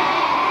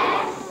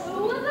 Yes.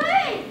 Who are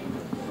they?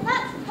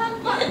 That's Come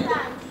Pop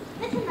Dance.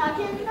 Listen now,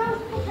 do you know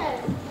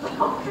pickers?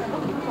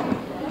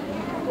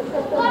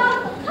 Well,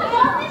 come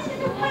on, this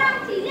is a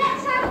party.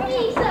 Let's have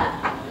pizza.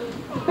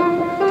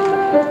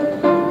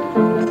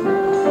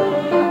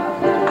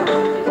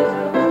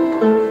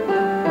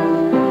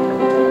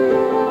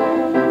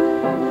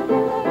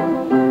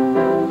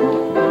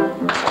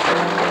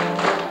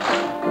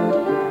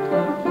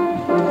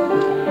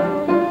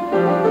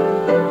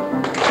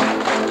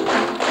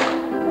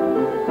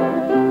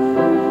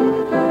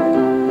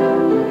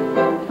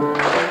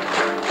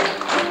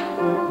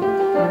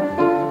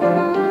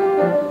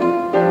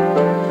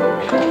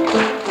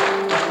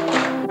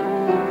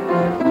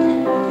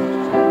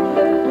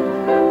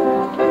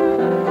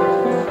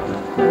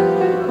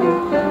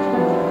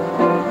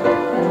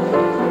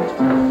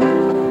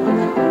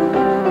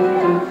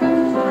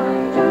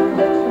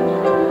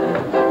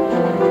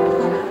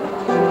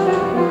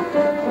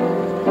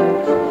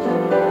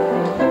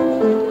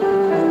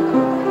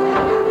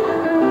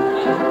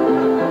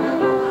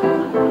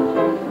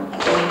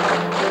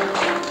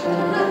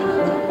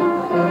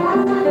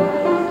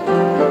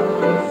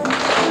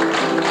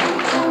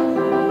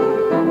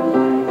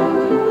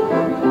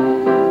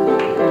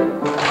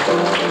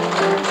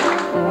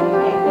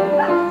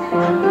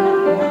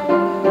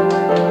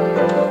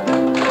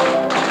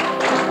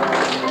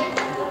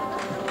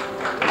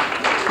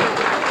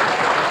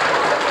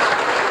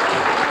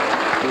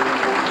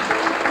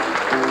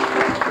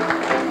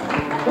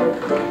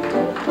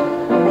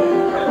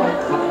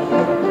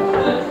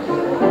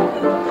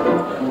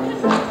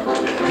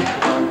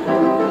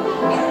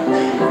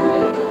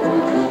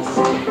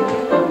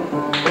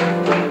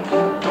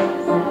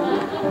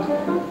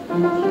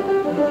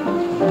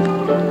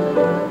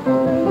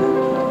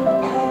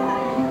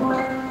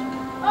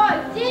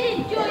 I did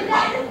enjoy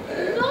that.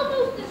 It was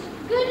almost as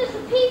good as a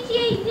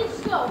PTA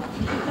disco.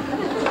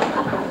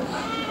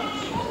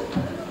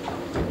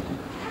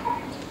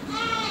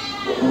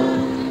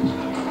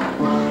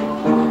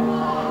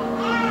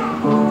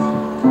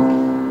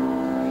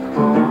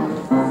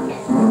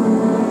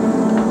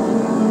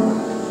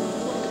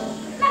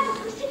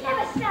 Mother Goose would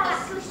never sell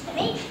that goose to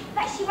me,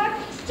 but she won't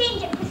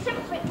exchange it for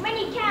something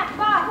money can't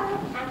buy.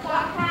 And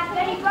God can't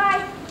very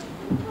buy.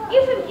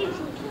 Youth and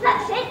beauty,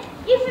 that's it.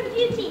 Youth and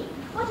beauty.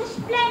 What a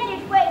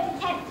splendid way to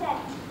tempt her.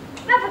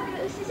 Mother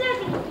Goose is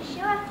ugly for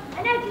sure,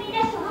 and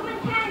ugliness a woman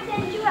can't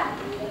endure.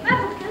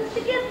 Mother Goose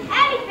would give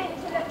anything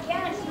to look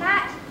young and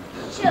smart.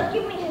 She'll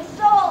give me her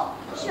soul.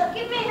 She'll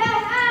give me her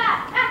heart.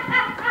 Ha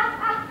ha ha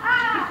ha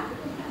ha.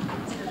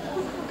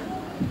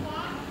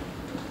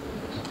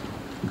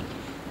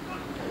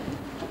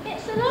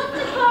 It's along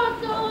the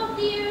corridor,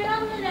 dear, and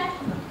on the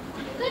left.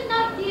 Good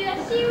night,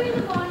 dear. See you in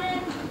the morning.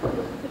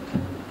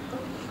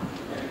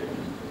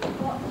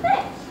 What's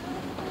this?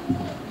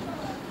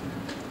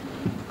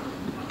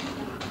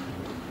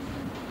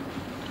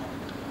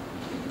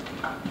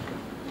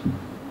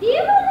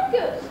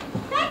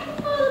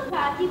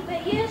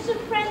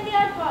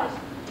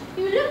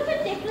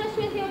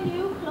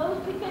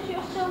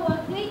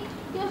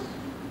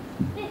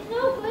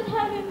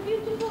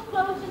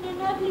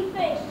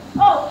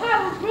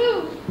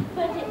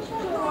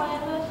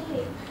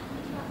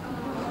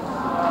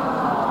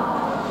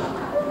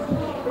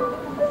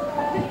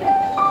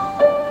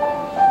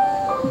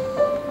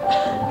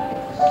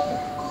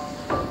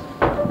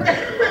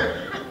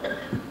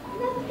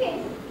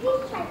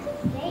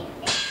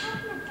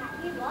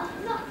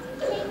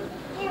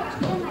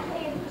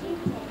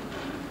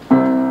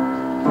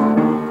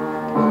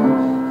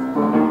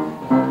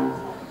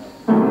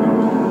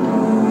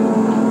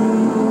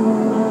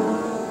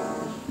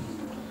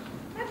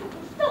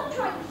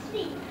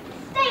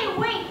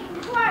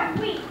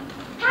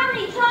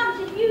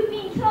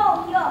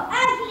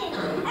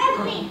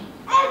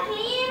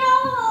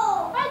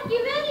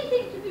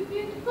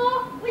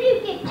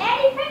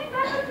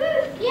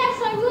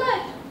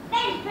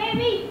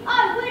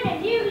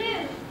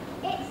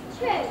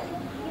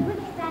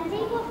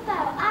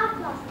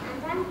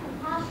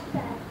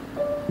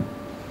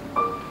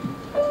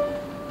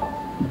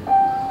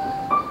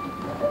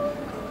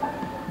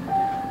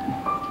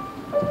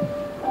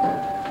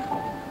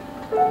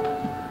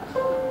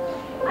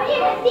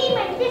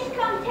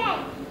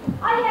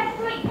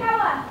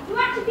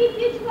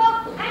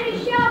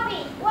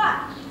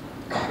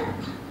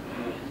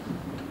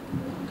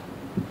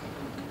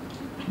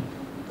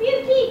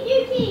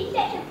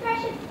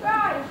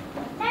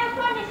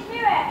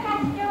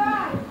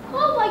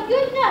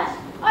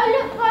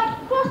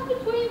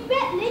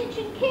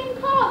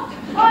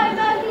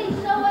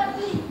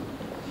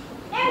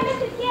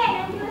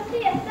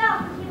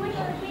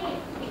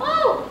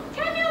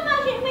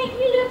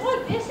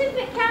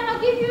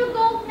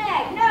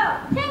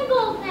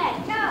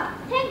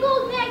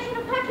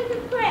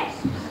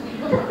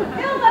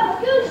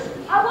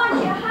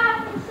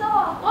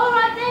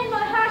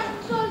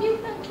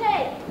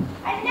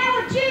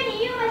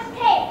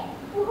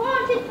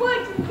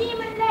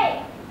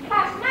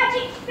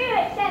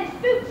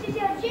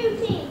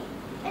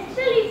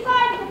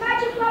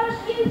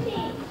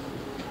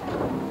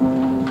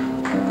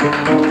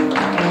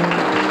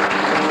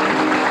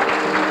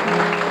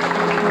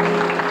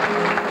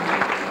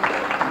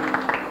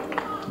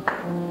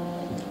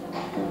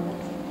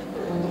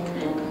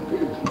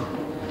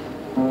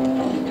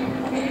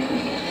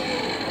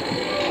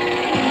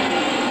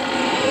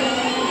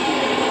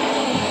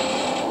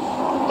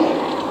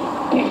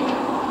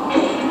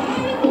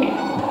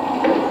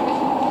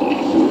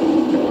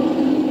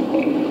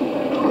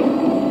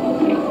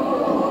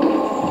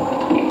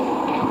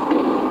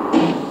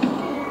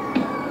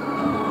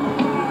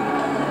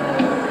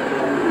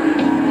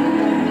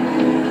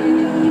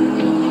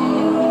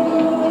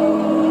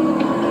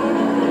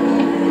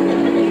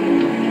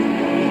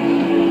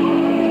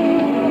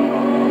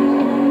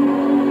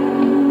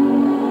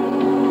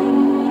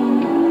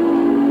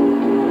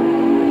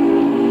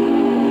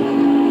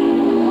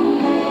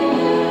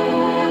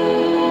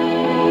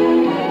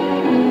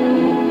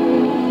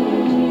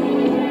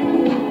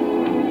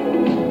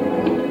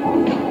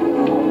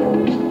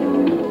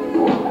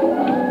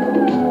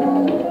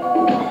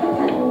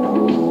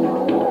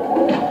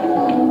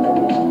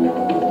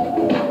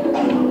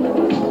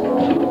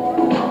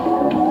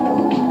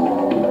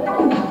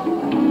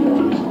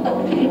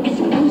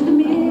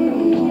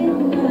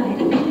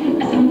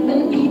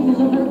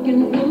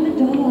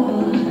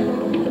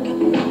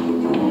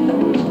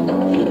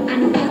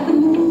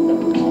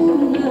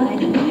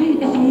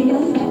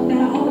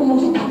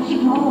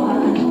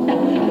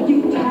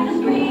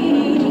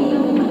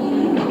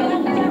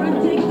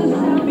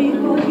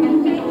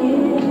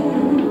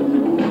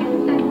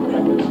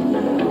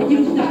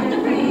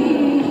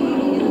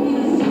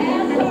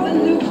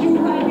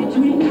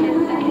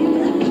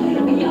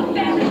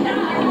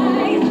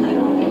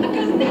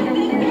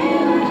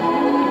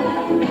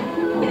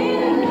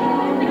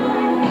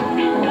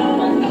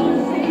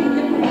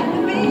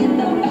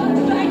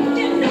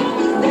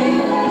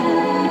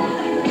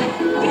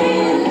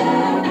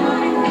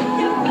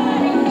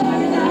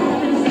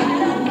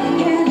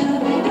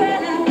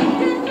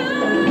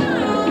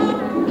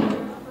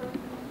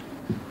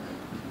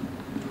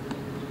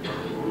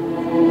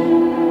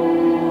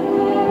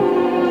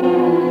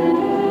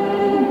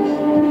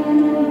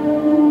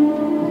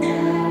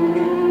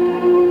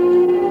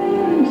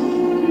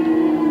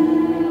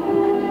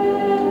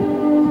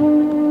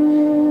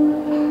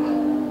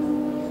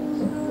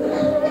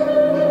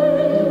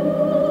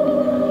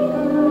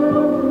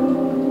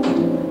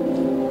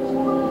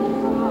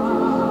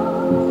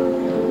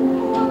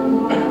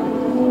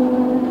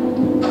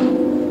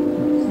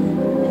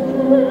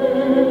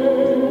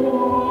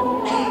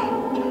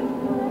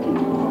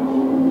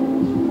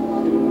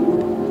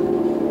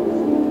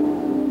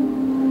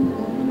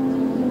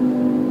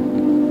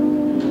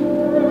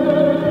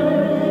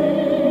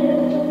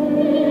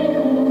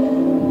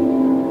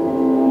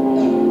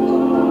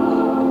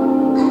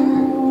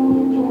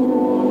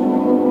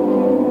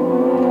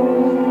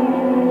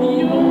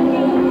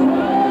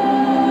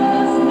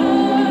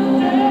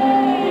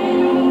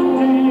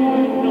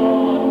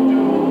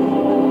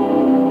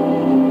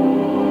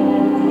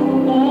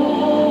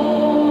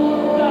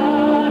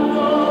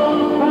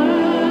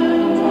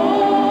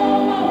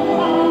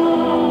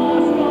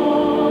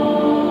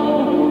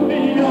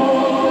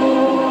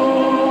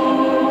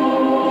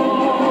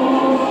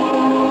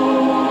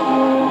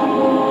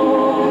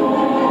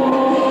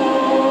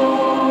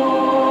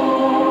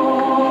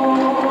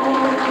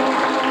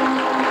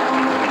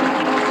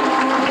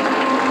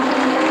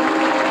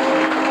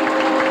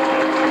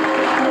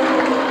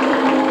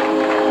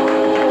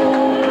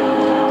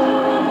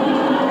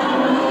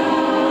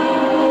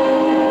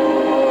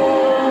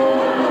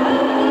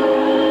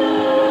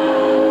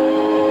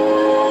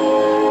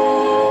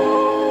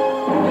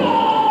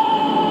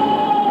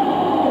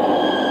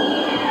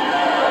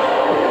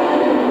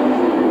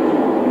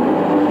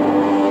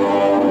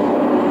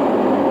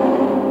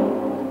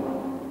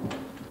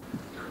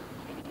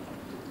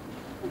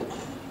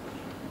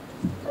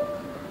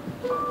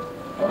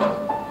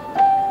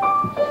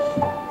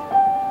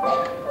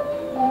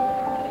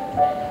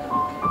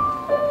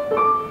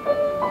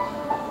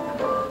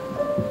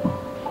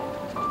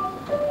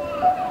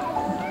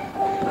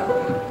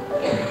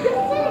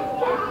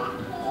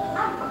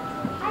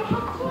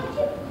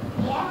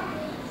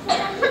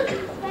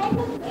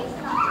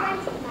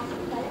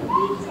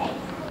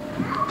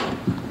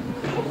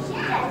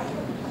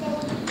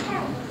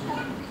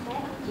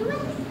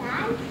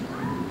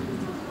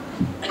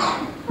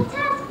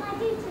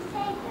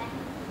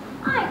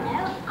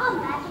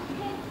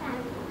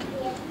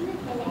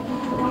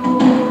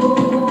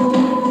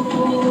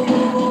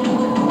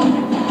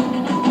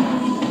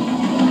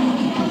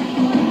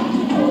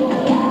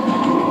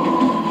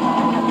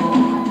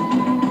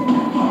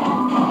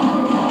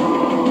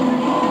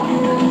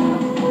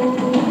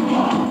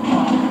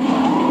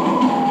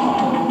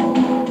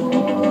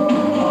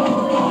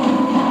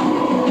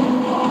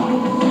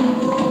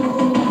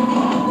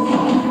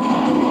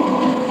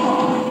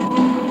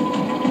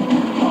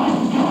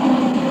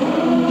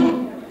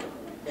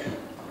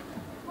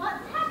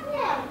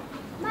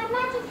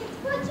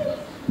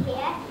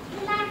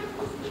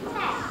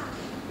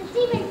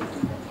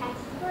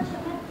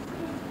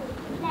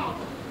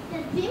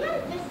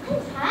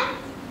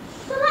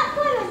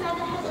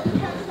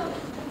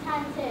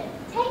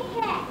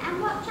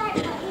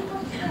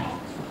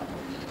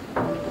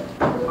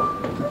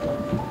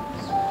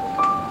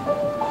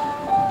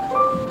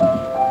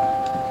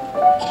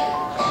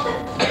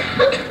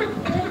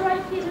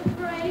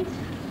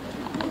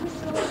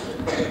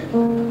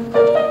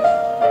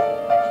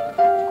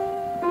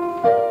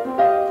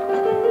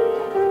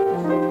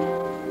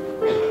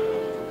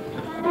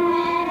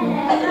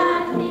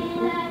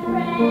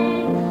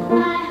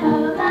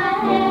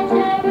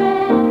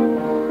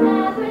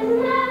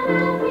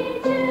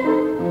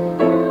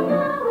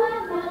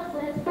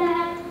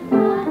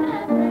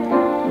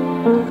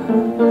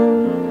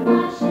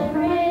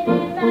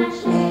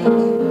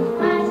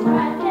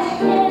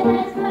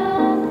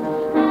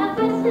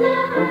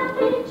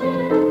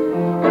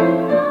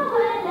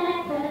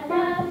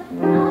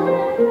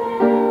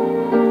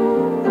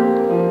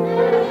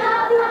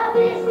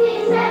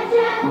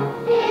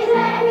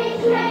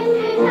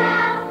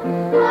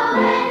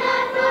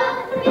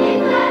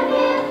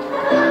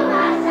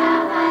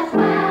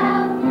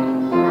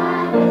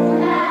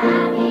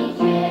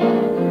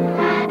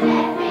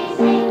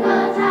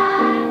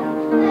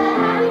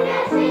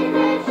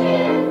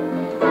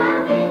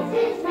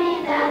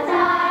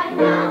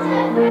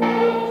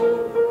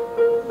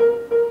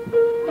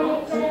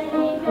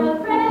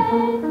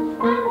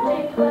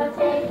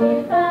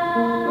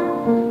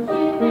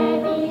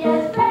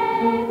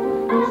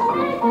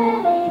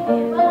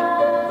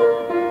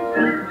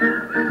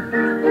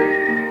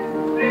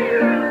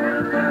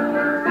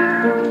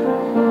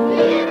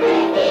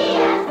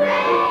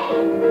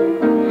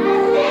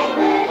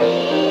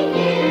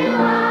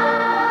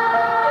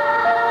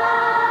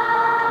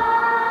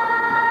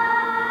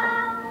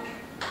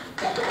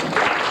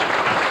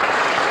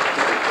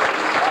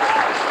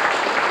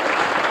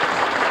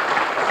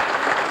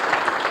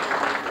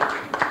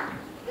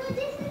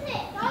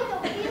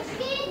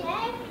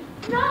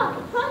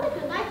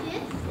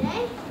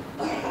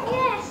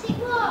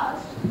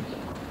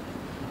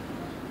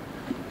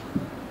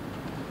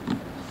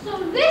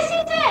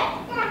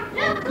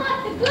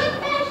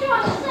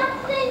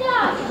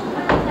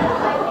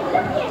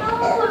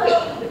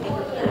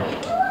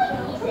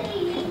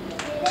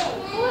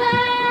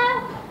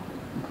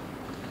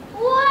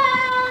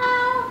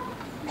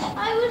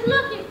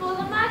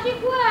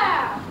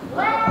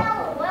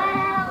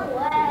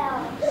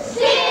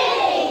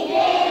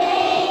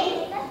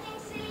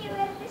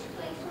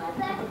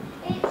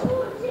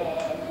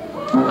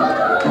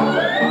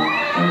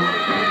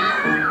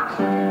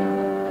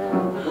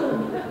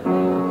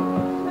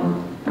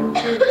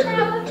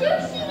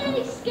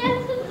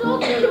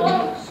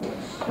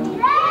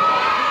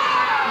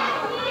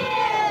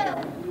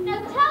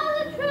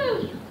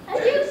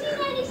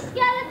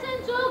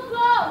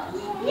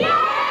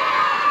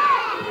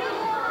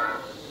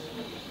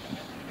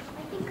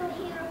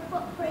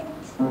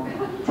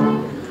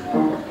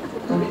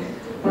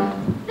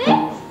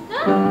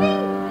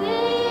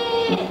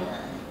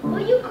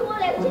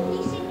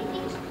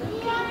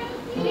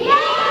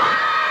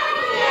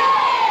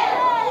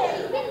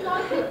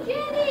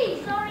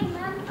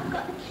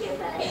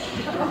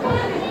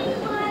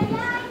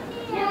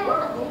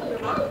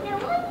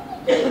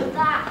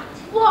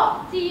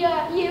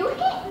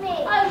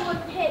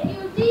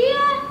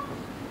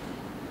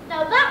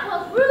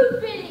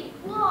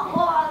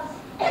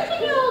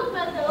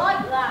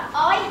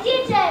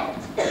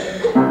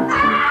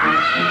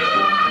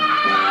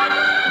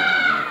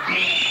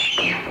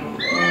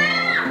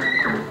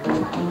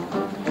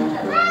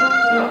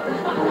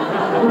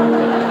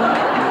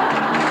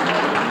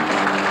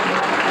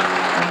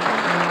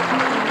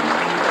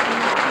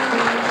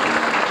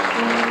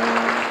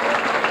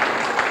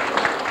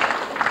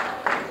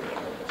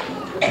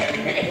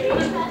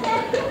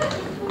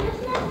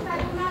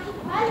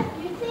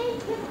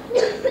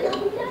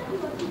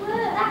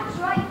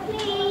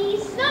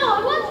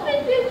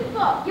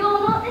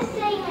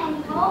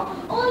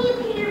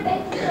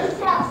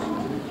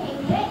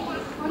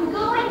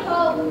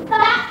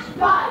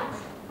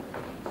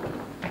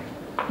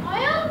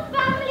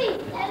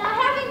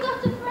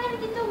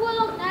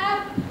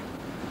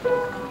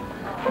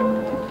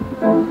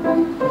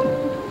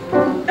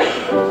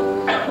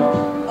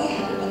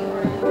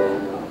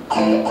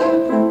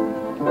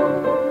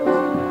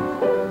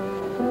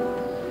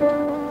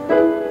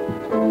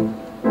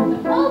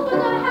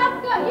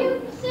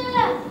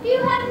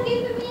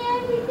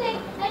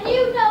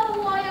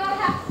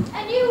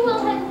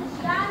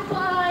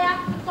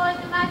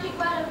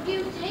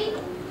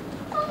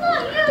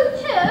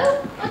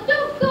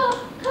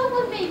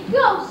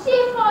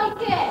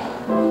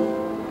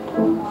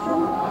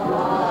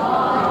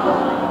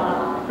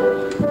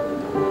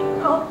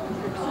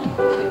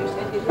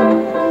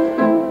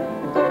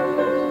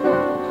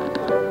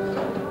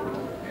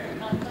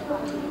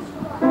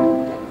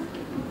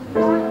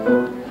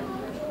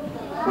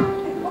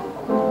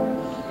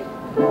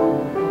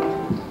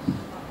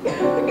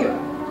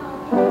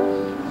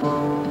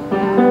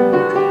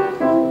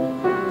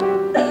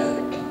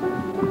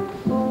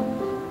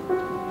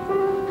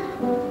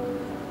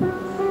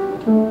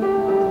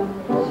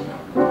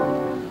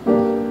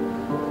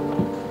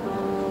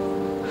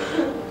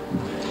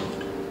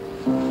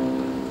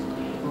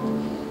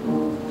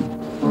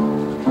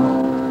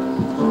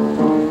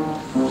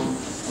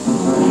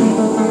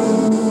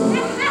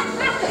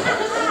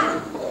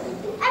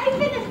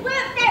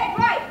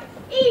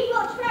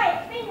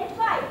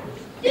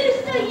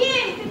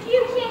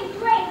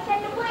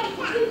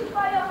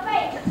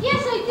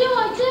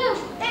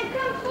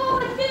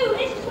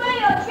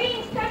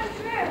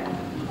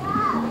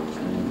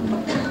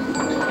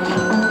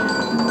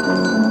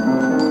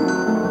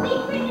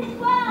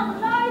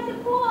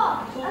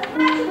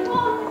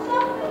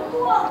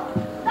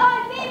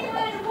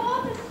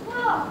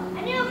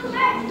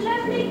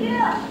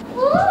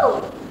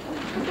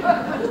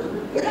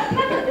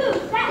 Remember,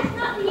 Goose, that's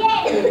not the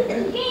end.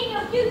 To gain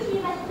your beauty,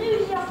 you must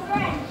lose your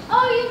friend.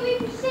 Oh, you mean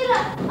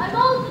Priscilla? I'm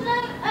old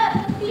enough,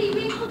 ugly,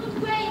 wrinkled and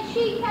grey, and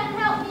she can't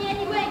help me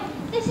anyway.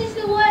 This is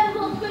the one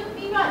who'll put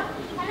me right.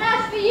 And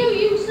as for you,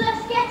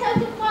 useless, get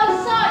out of my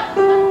sight.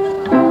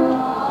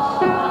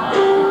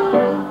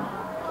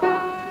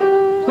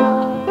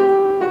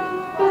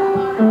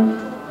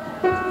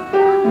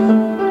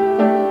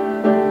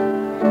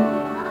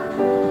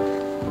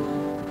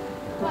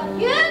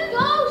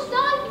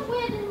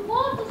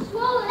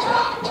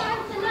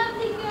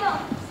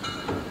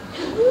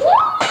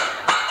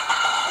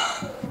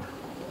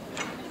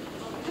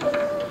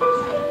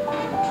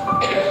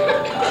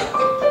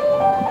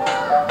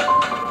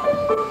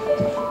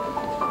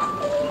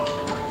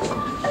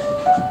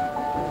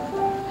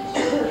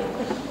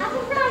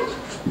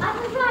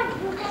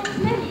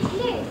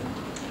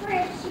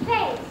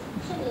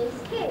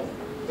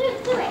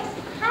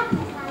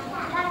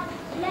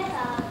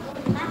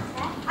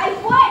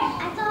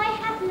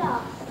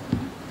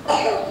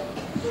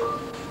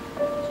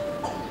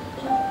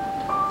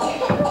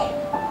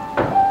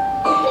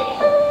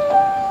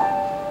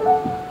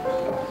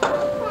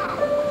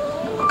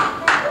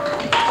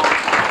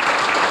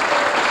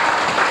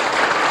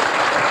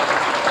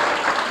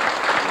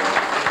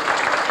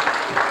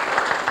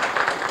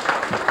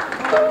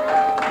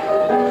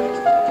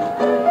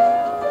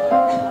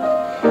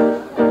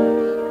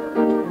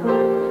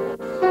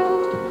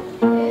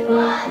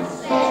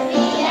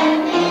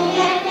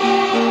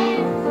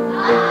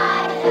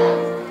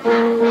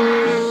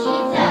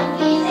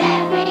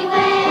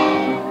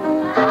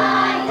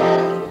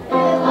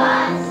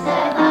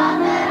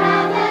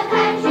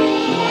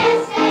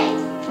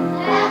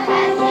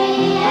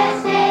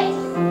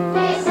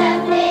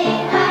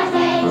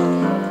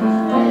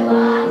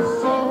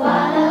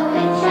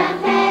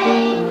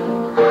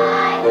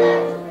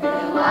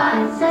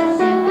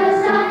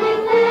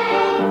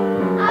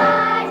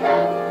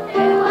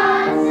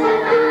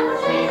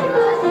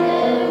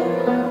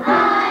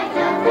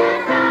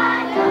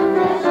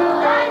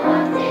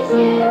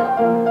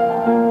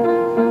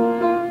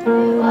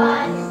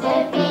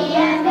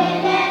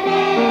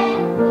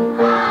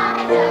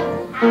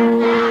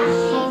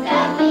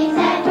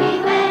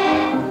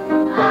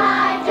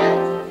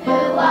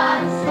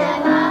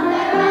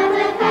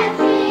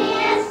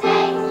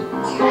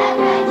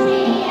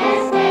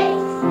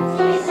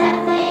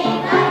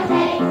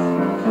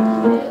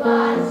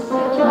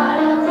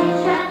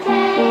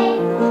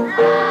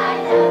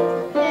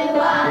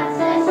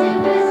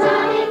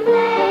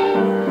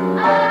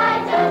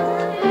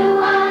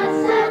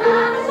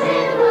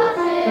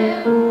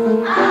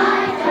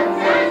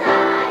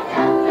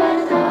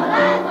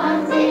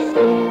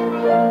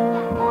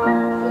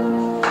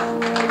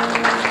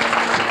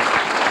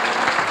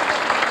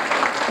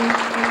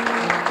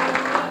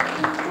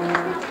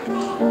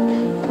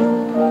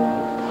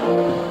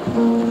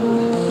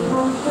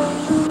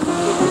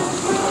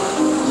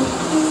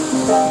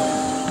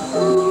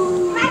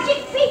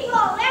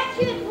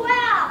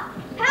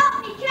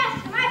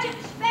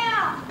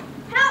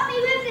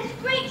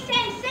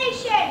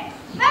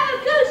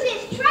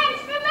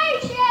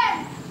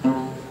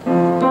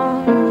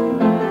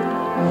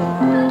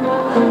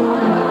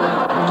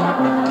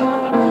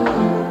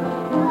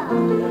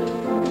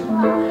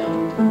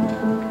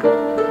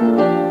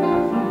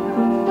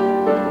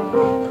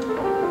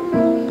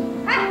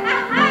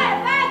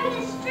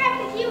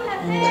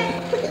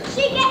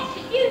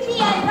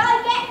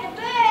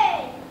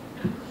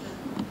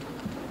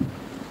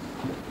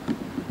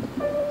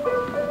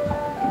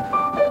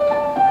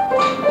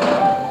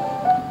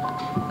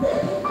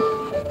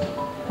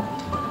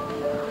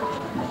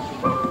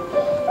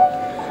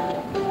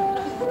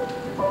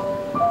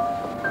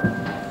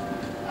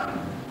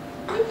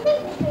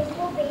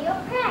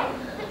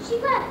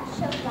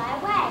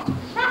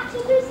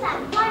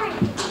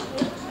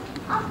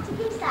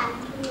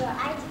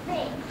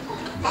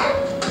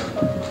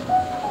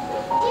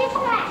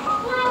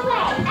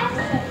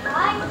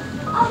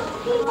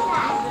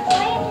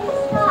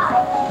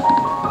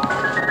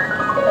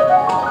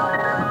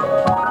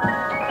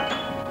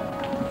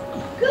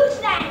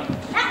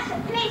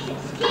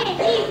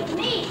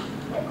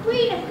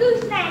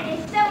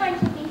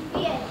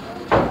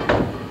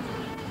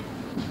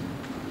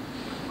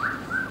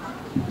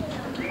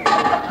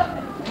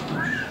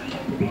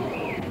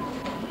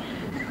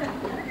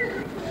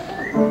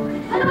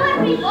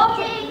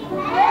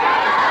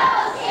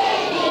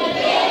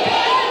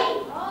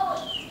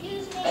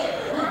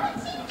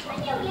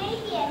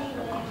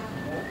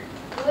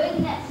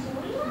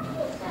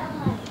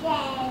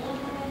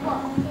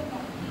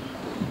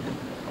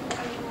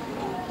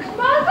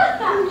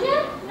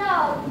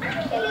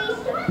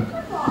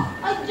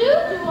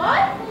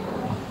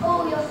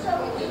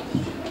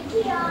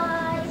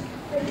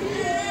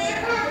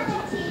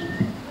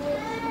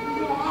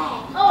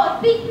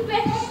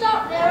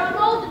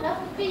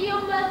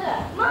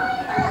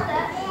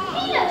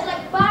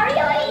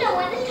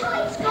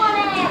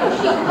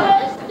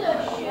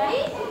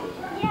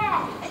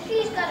 Yeah, and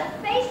she's got a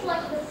face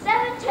like the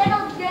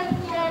seven-tailed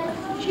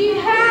She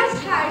has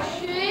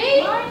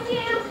she? Mind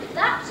you,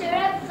 that's her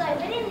outside,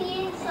 but in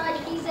the inside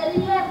she's a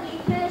lovely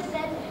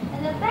person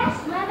and the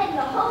best mum in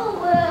the whole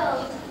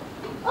world.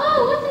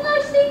 Oh, what a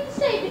nice thing to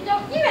say, but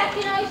don't you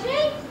recognise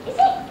me? Is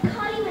it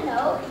Kylie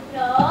Minogue?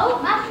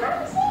 No. Matt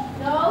Ramsey?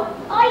 No.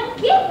 I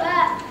give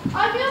up.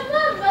 I'm your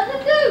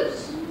grandmother,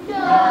 Goose.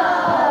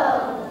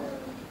 No.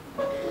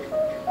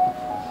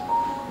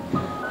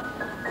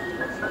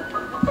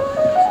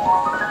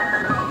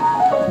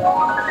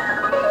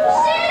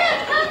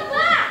 Sarah, come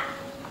back!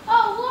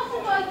 Oh,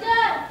 what have I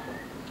done?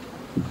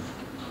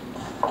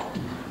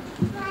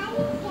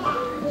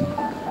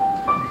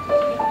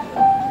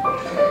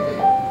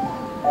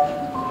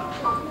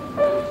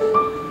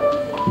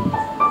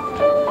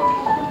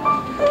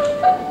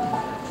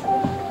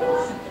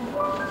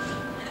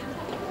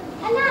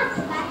 Alas,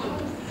 Matt,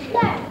 slow.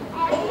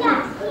 At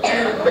last, we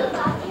can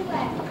got to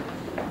work.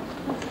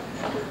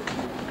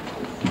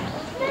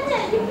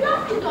 Mother, you've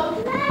lost your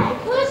golden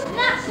egg. Worse than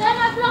that, son,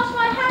 I've lost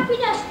my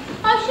happiness.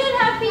 I should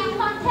have been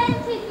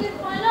contented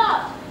with my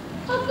lot.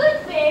 Oh, good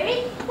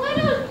fairy, when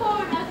I was poor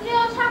and ugly,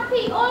 I was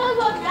happy. All I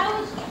want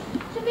now is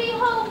to be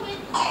home with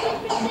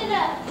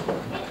Priscilla,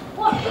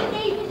 watching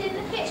neighbours in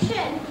the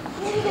kitchen.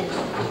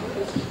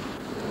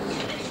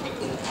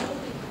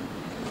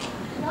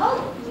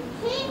 No.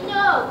 Tea?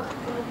 No,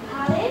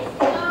 Alice?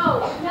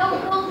 no,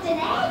 No golden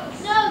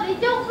eggs? no, they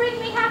don't bring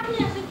me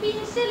happiness. I've been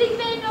a silly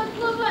vain old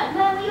woman.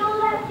 Mum,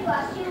 you'll have to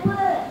ask your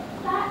word.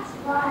 That's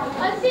right.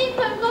 I think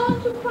I'm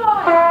going to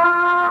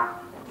cry.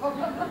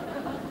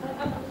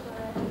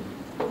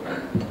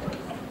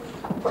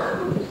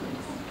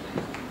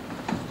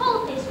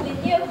 Hold this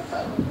with you.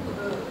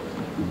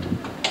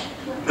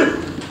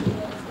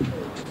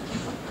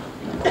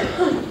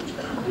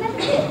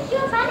 Mother,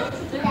 your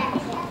vanity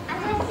letter,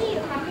 and I see you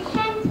have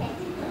recounted.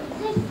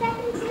 So step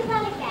into the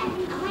well again,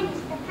 and when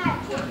it's the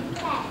pouch,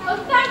 it's there.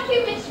 Oh, thank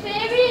you, Miss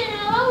Fairy, and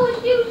I'll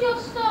always use your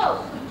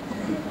stove.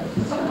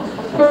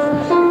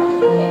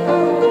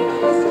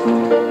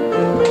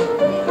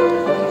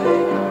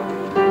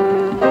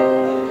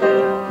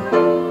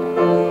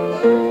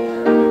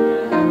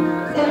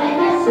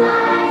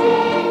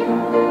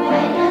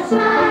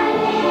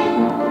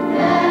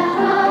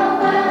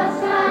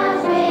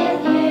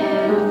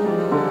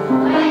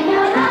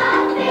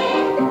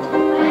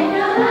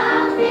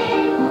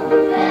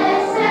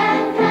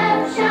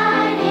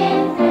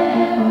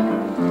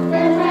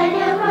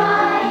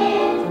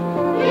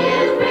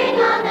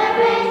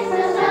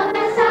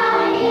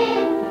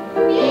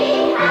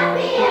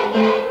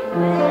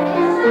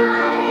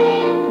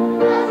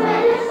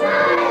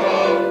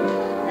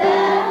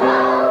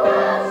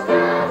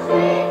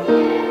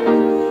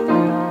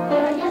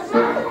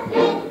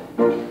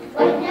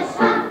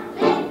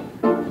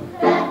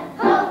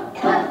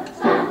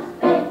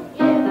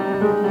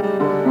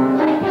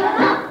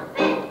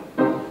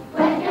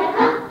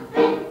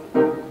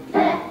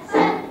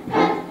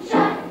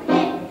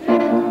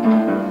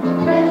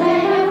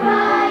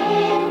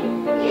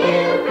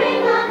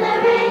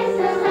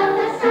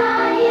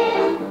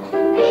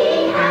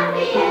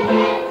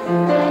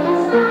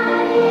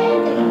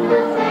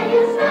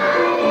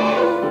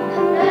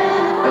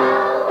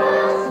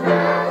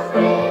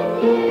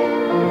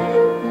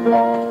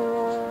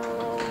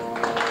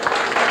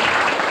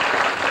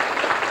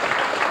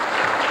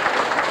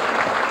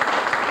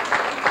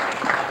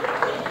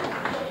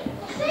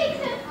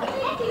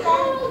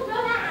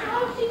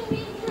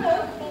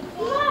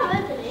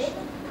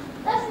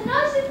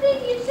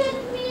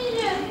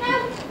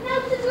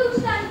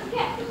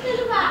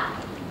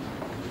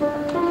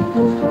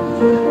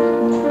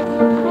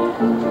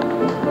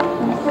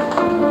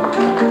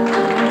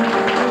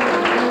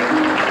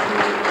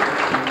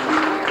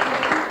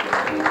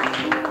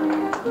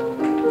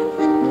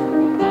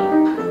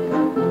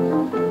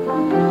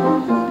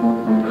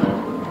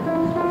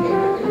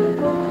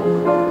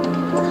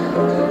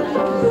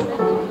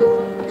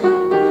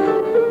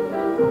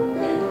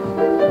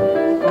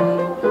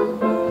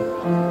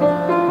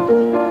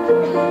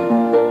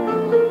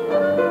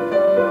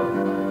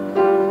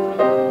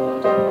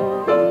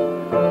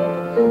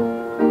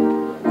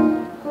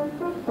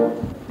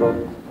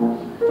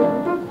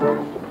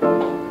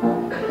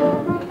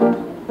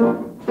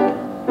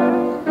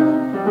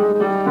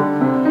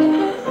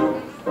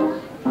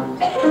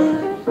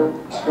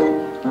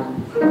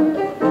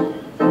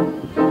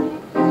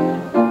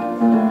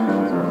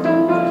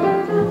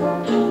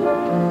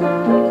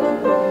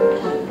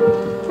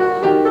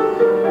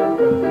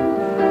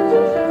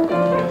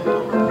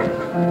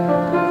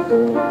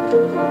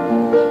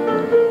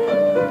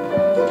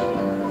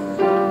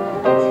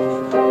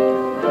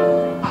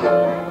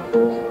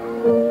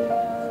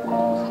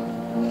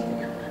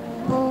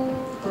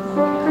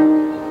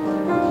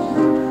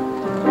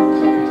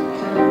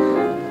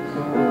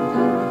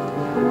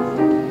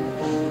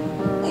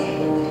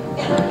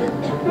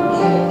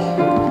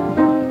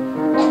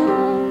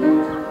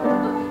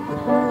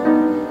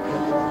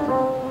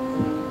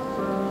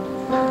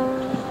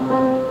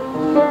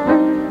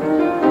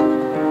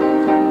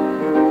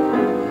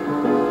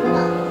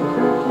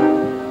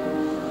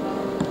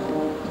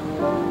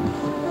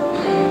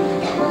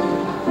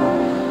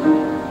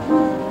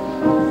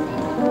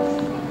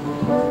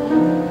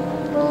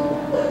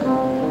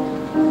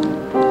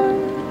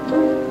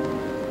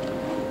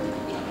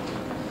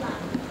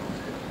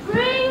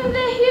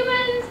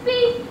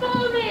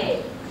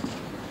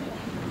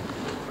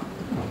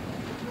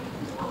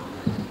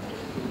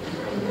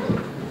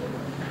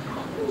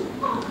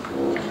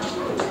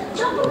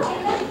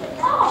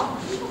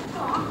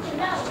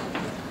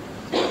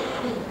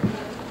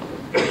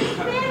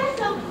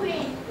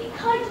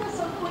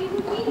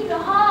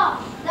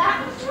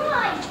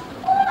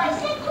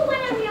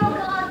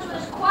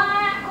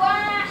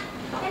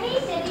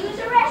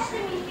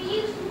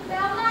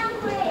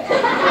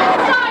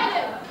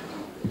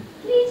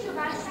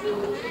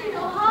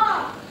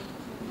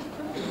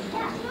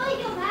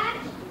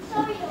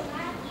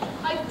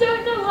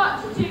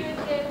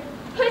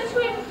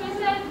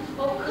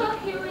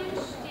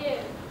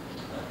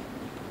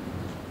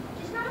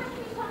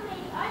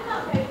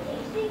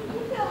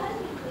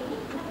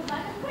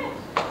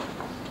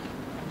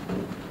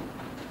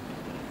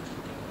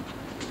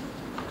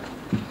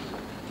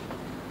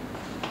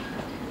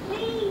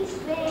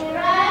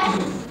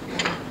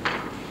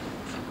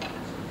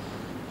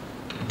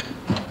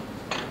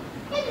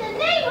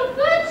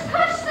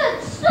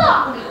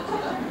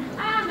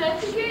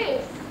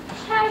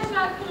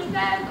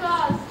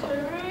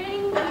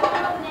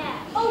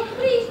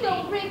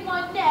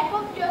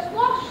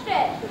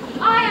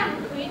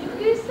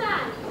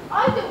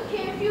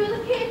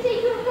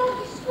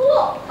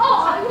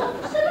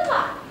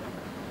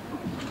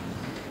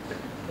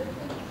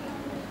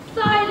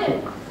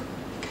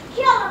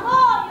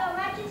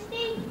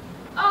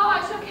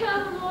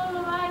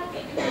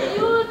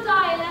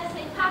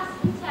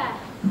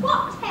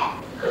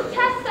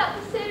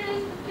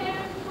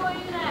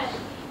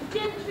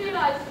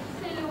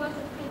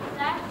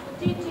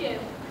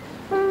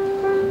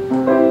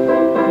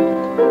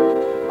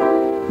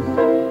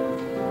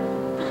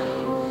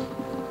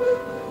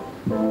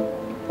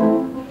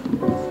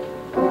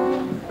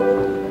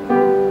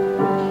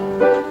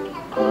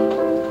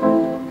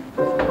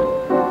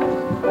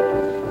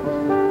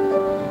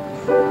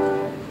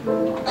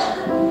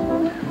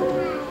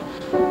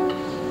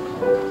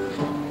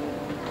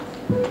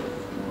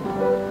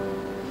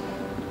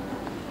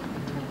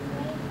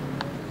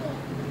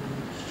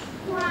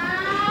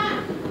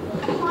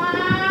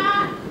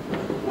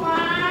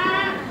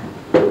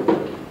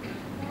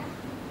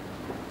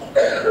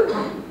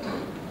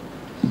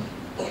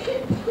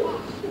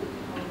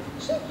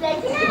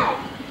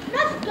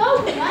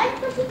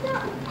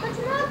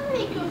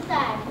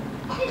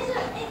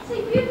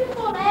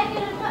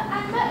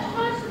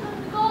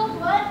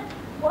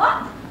 What?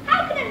 How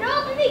can an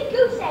ordinary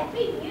goose egg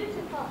be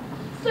beautiful?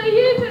 So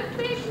you can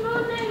fix an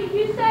ordinary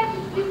goose egg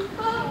is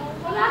beautiful?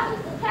 Well, that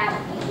is the test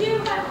that you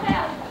have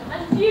held,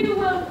 and you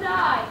will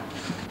die.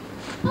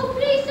 Oh,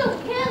 please don't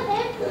kill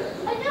him.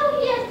 I know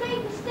he has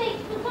made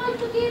mistakes, but I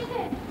forgive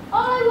him.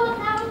 All I want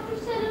now is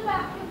Priscilla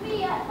back with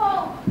me at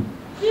home.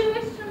 Do you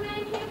wish to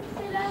remain here,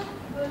 Priscilla?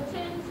 We'll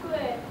turn to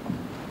it.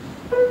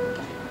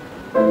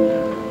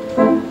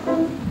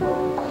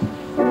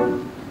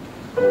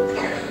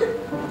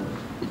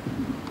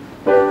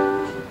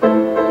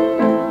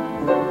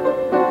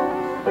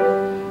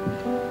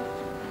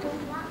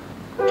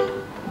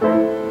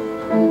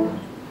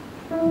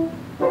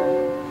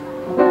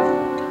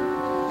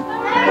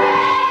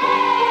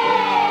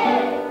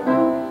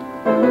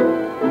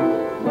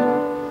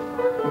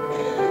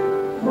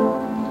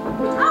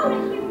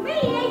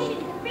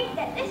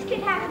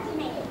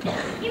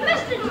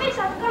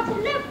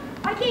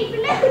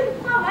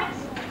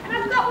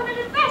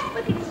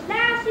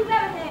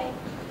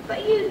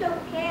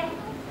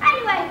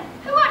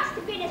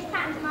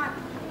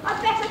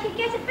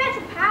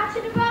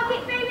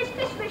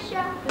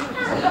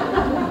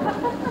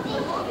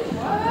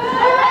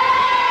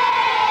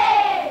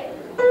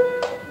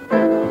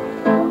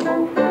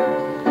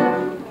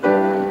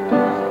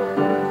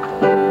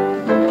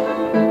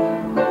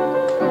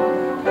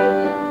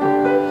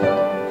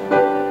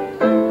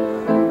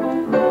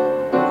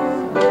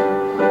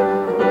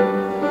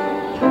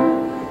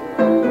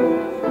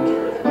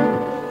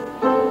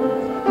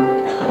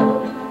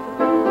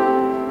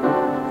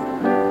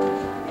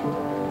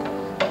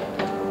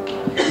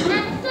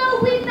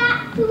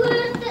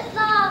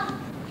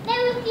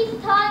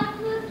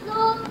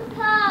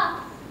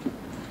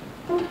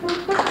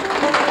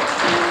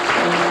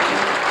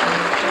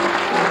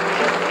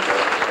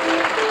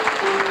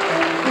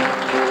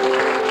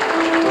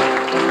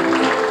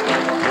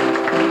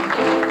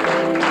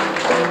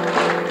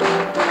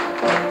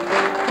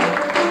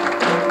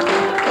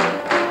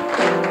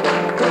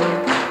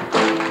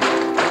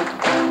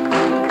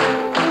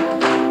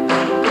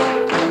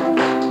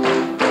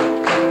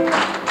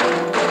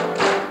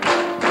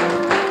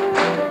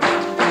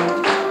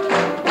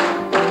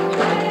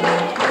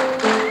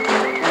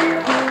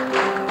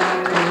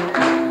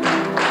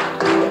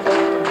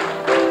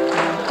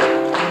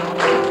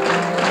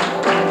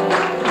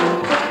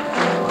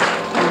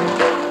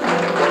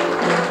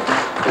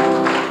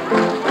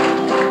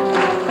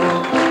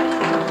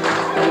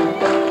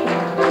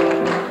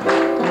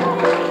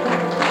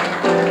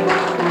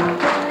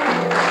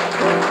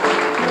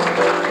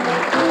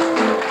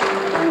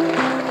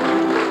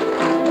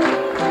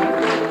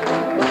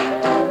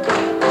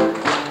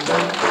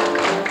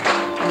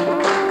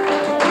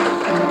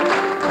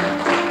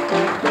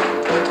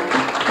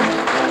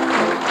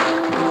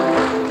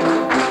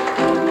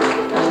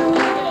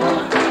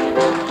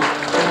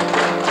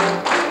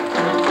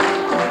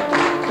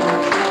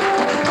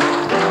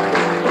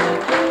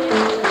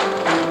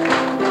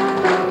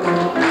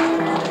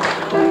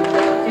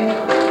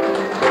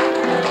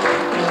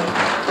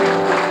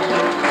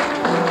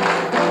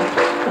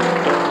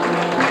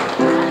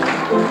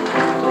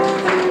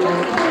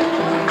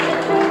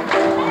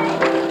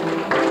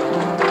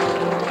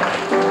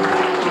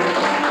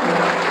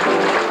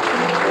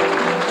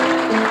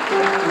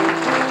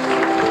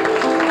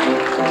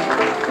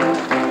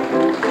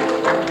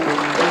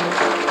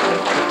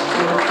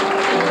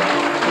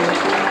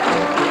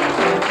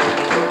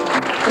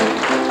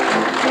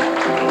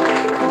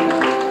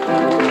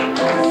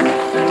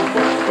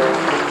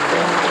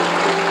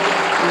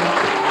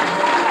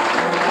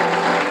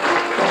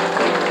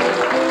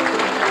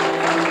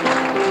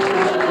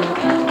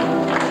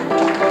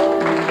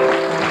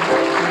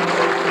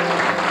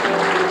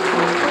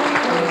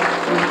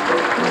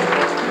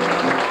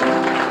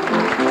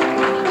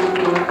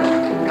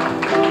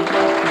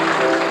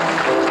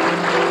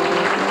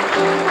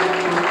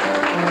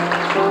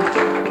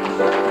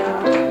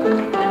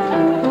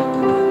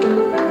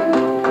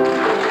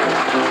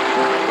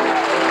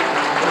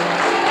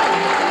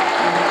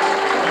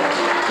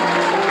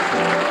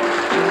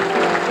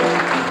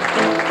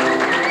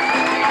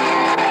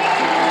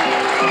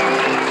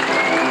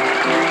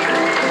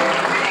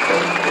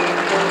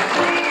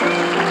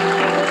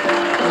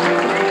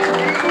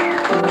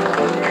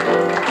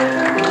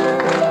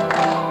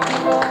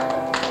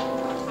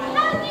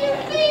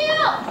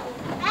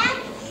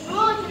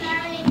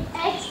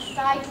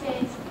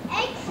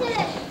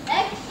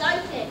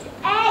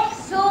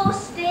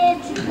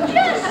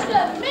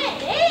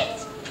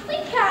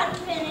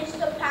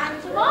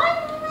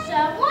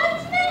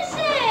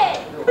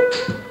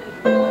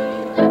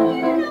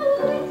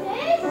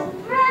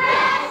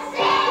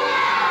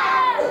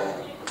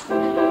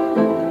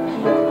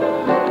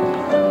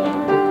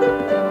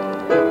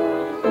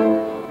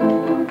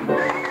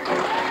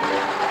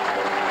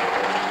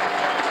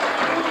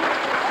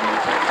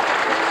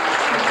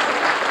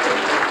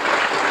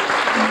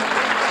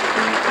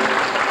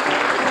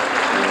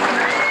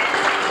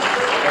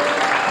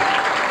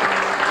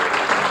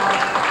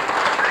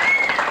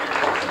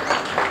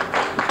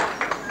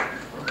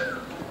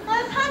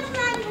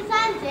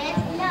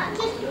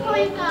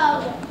 you go.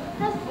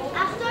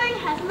 Our story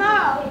has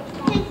moral,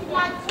 in case you'd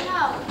like to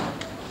know.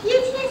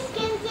 Beauty is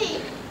skin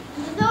deep,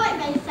 and although it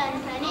may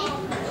sound funny,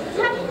 it's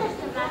happiness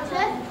that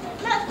matters,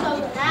 not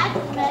gold and ads,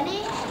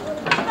 money.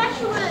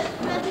 Special words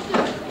for the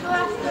good for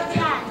our story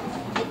ends.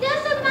 It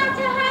doesn't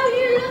matter how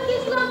you look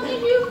as long as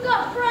you've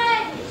got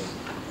friends.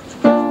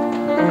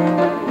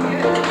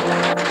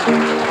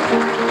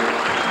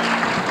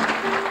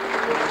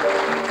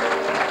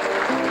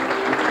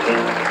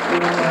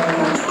 Thank you.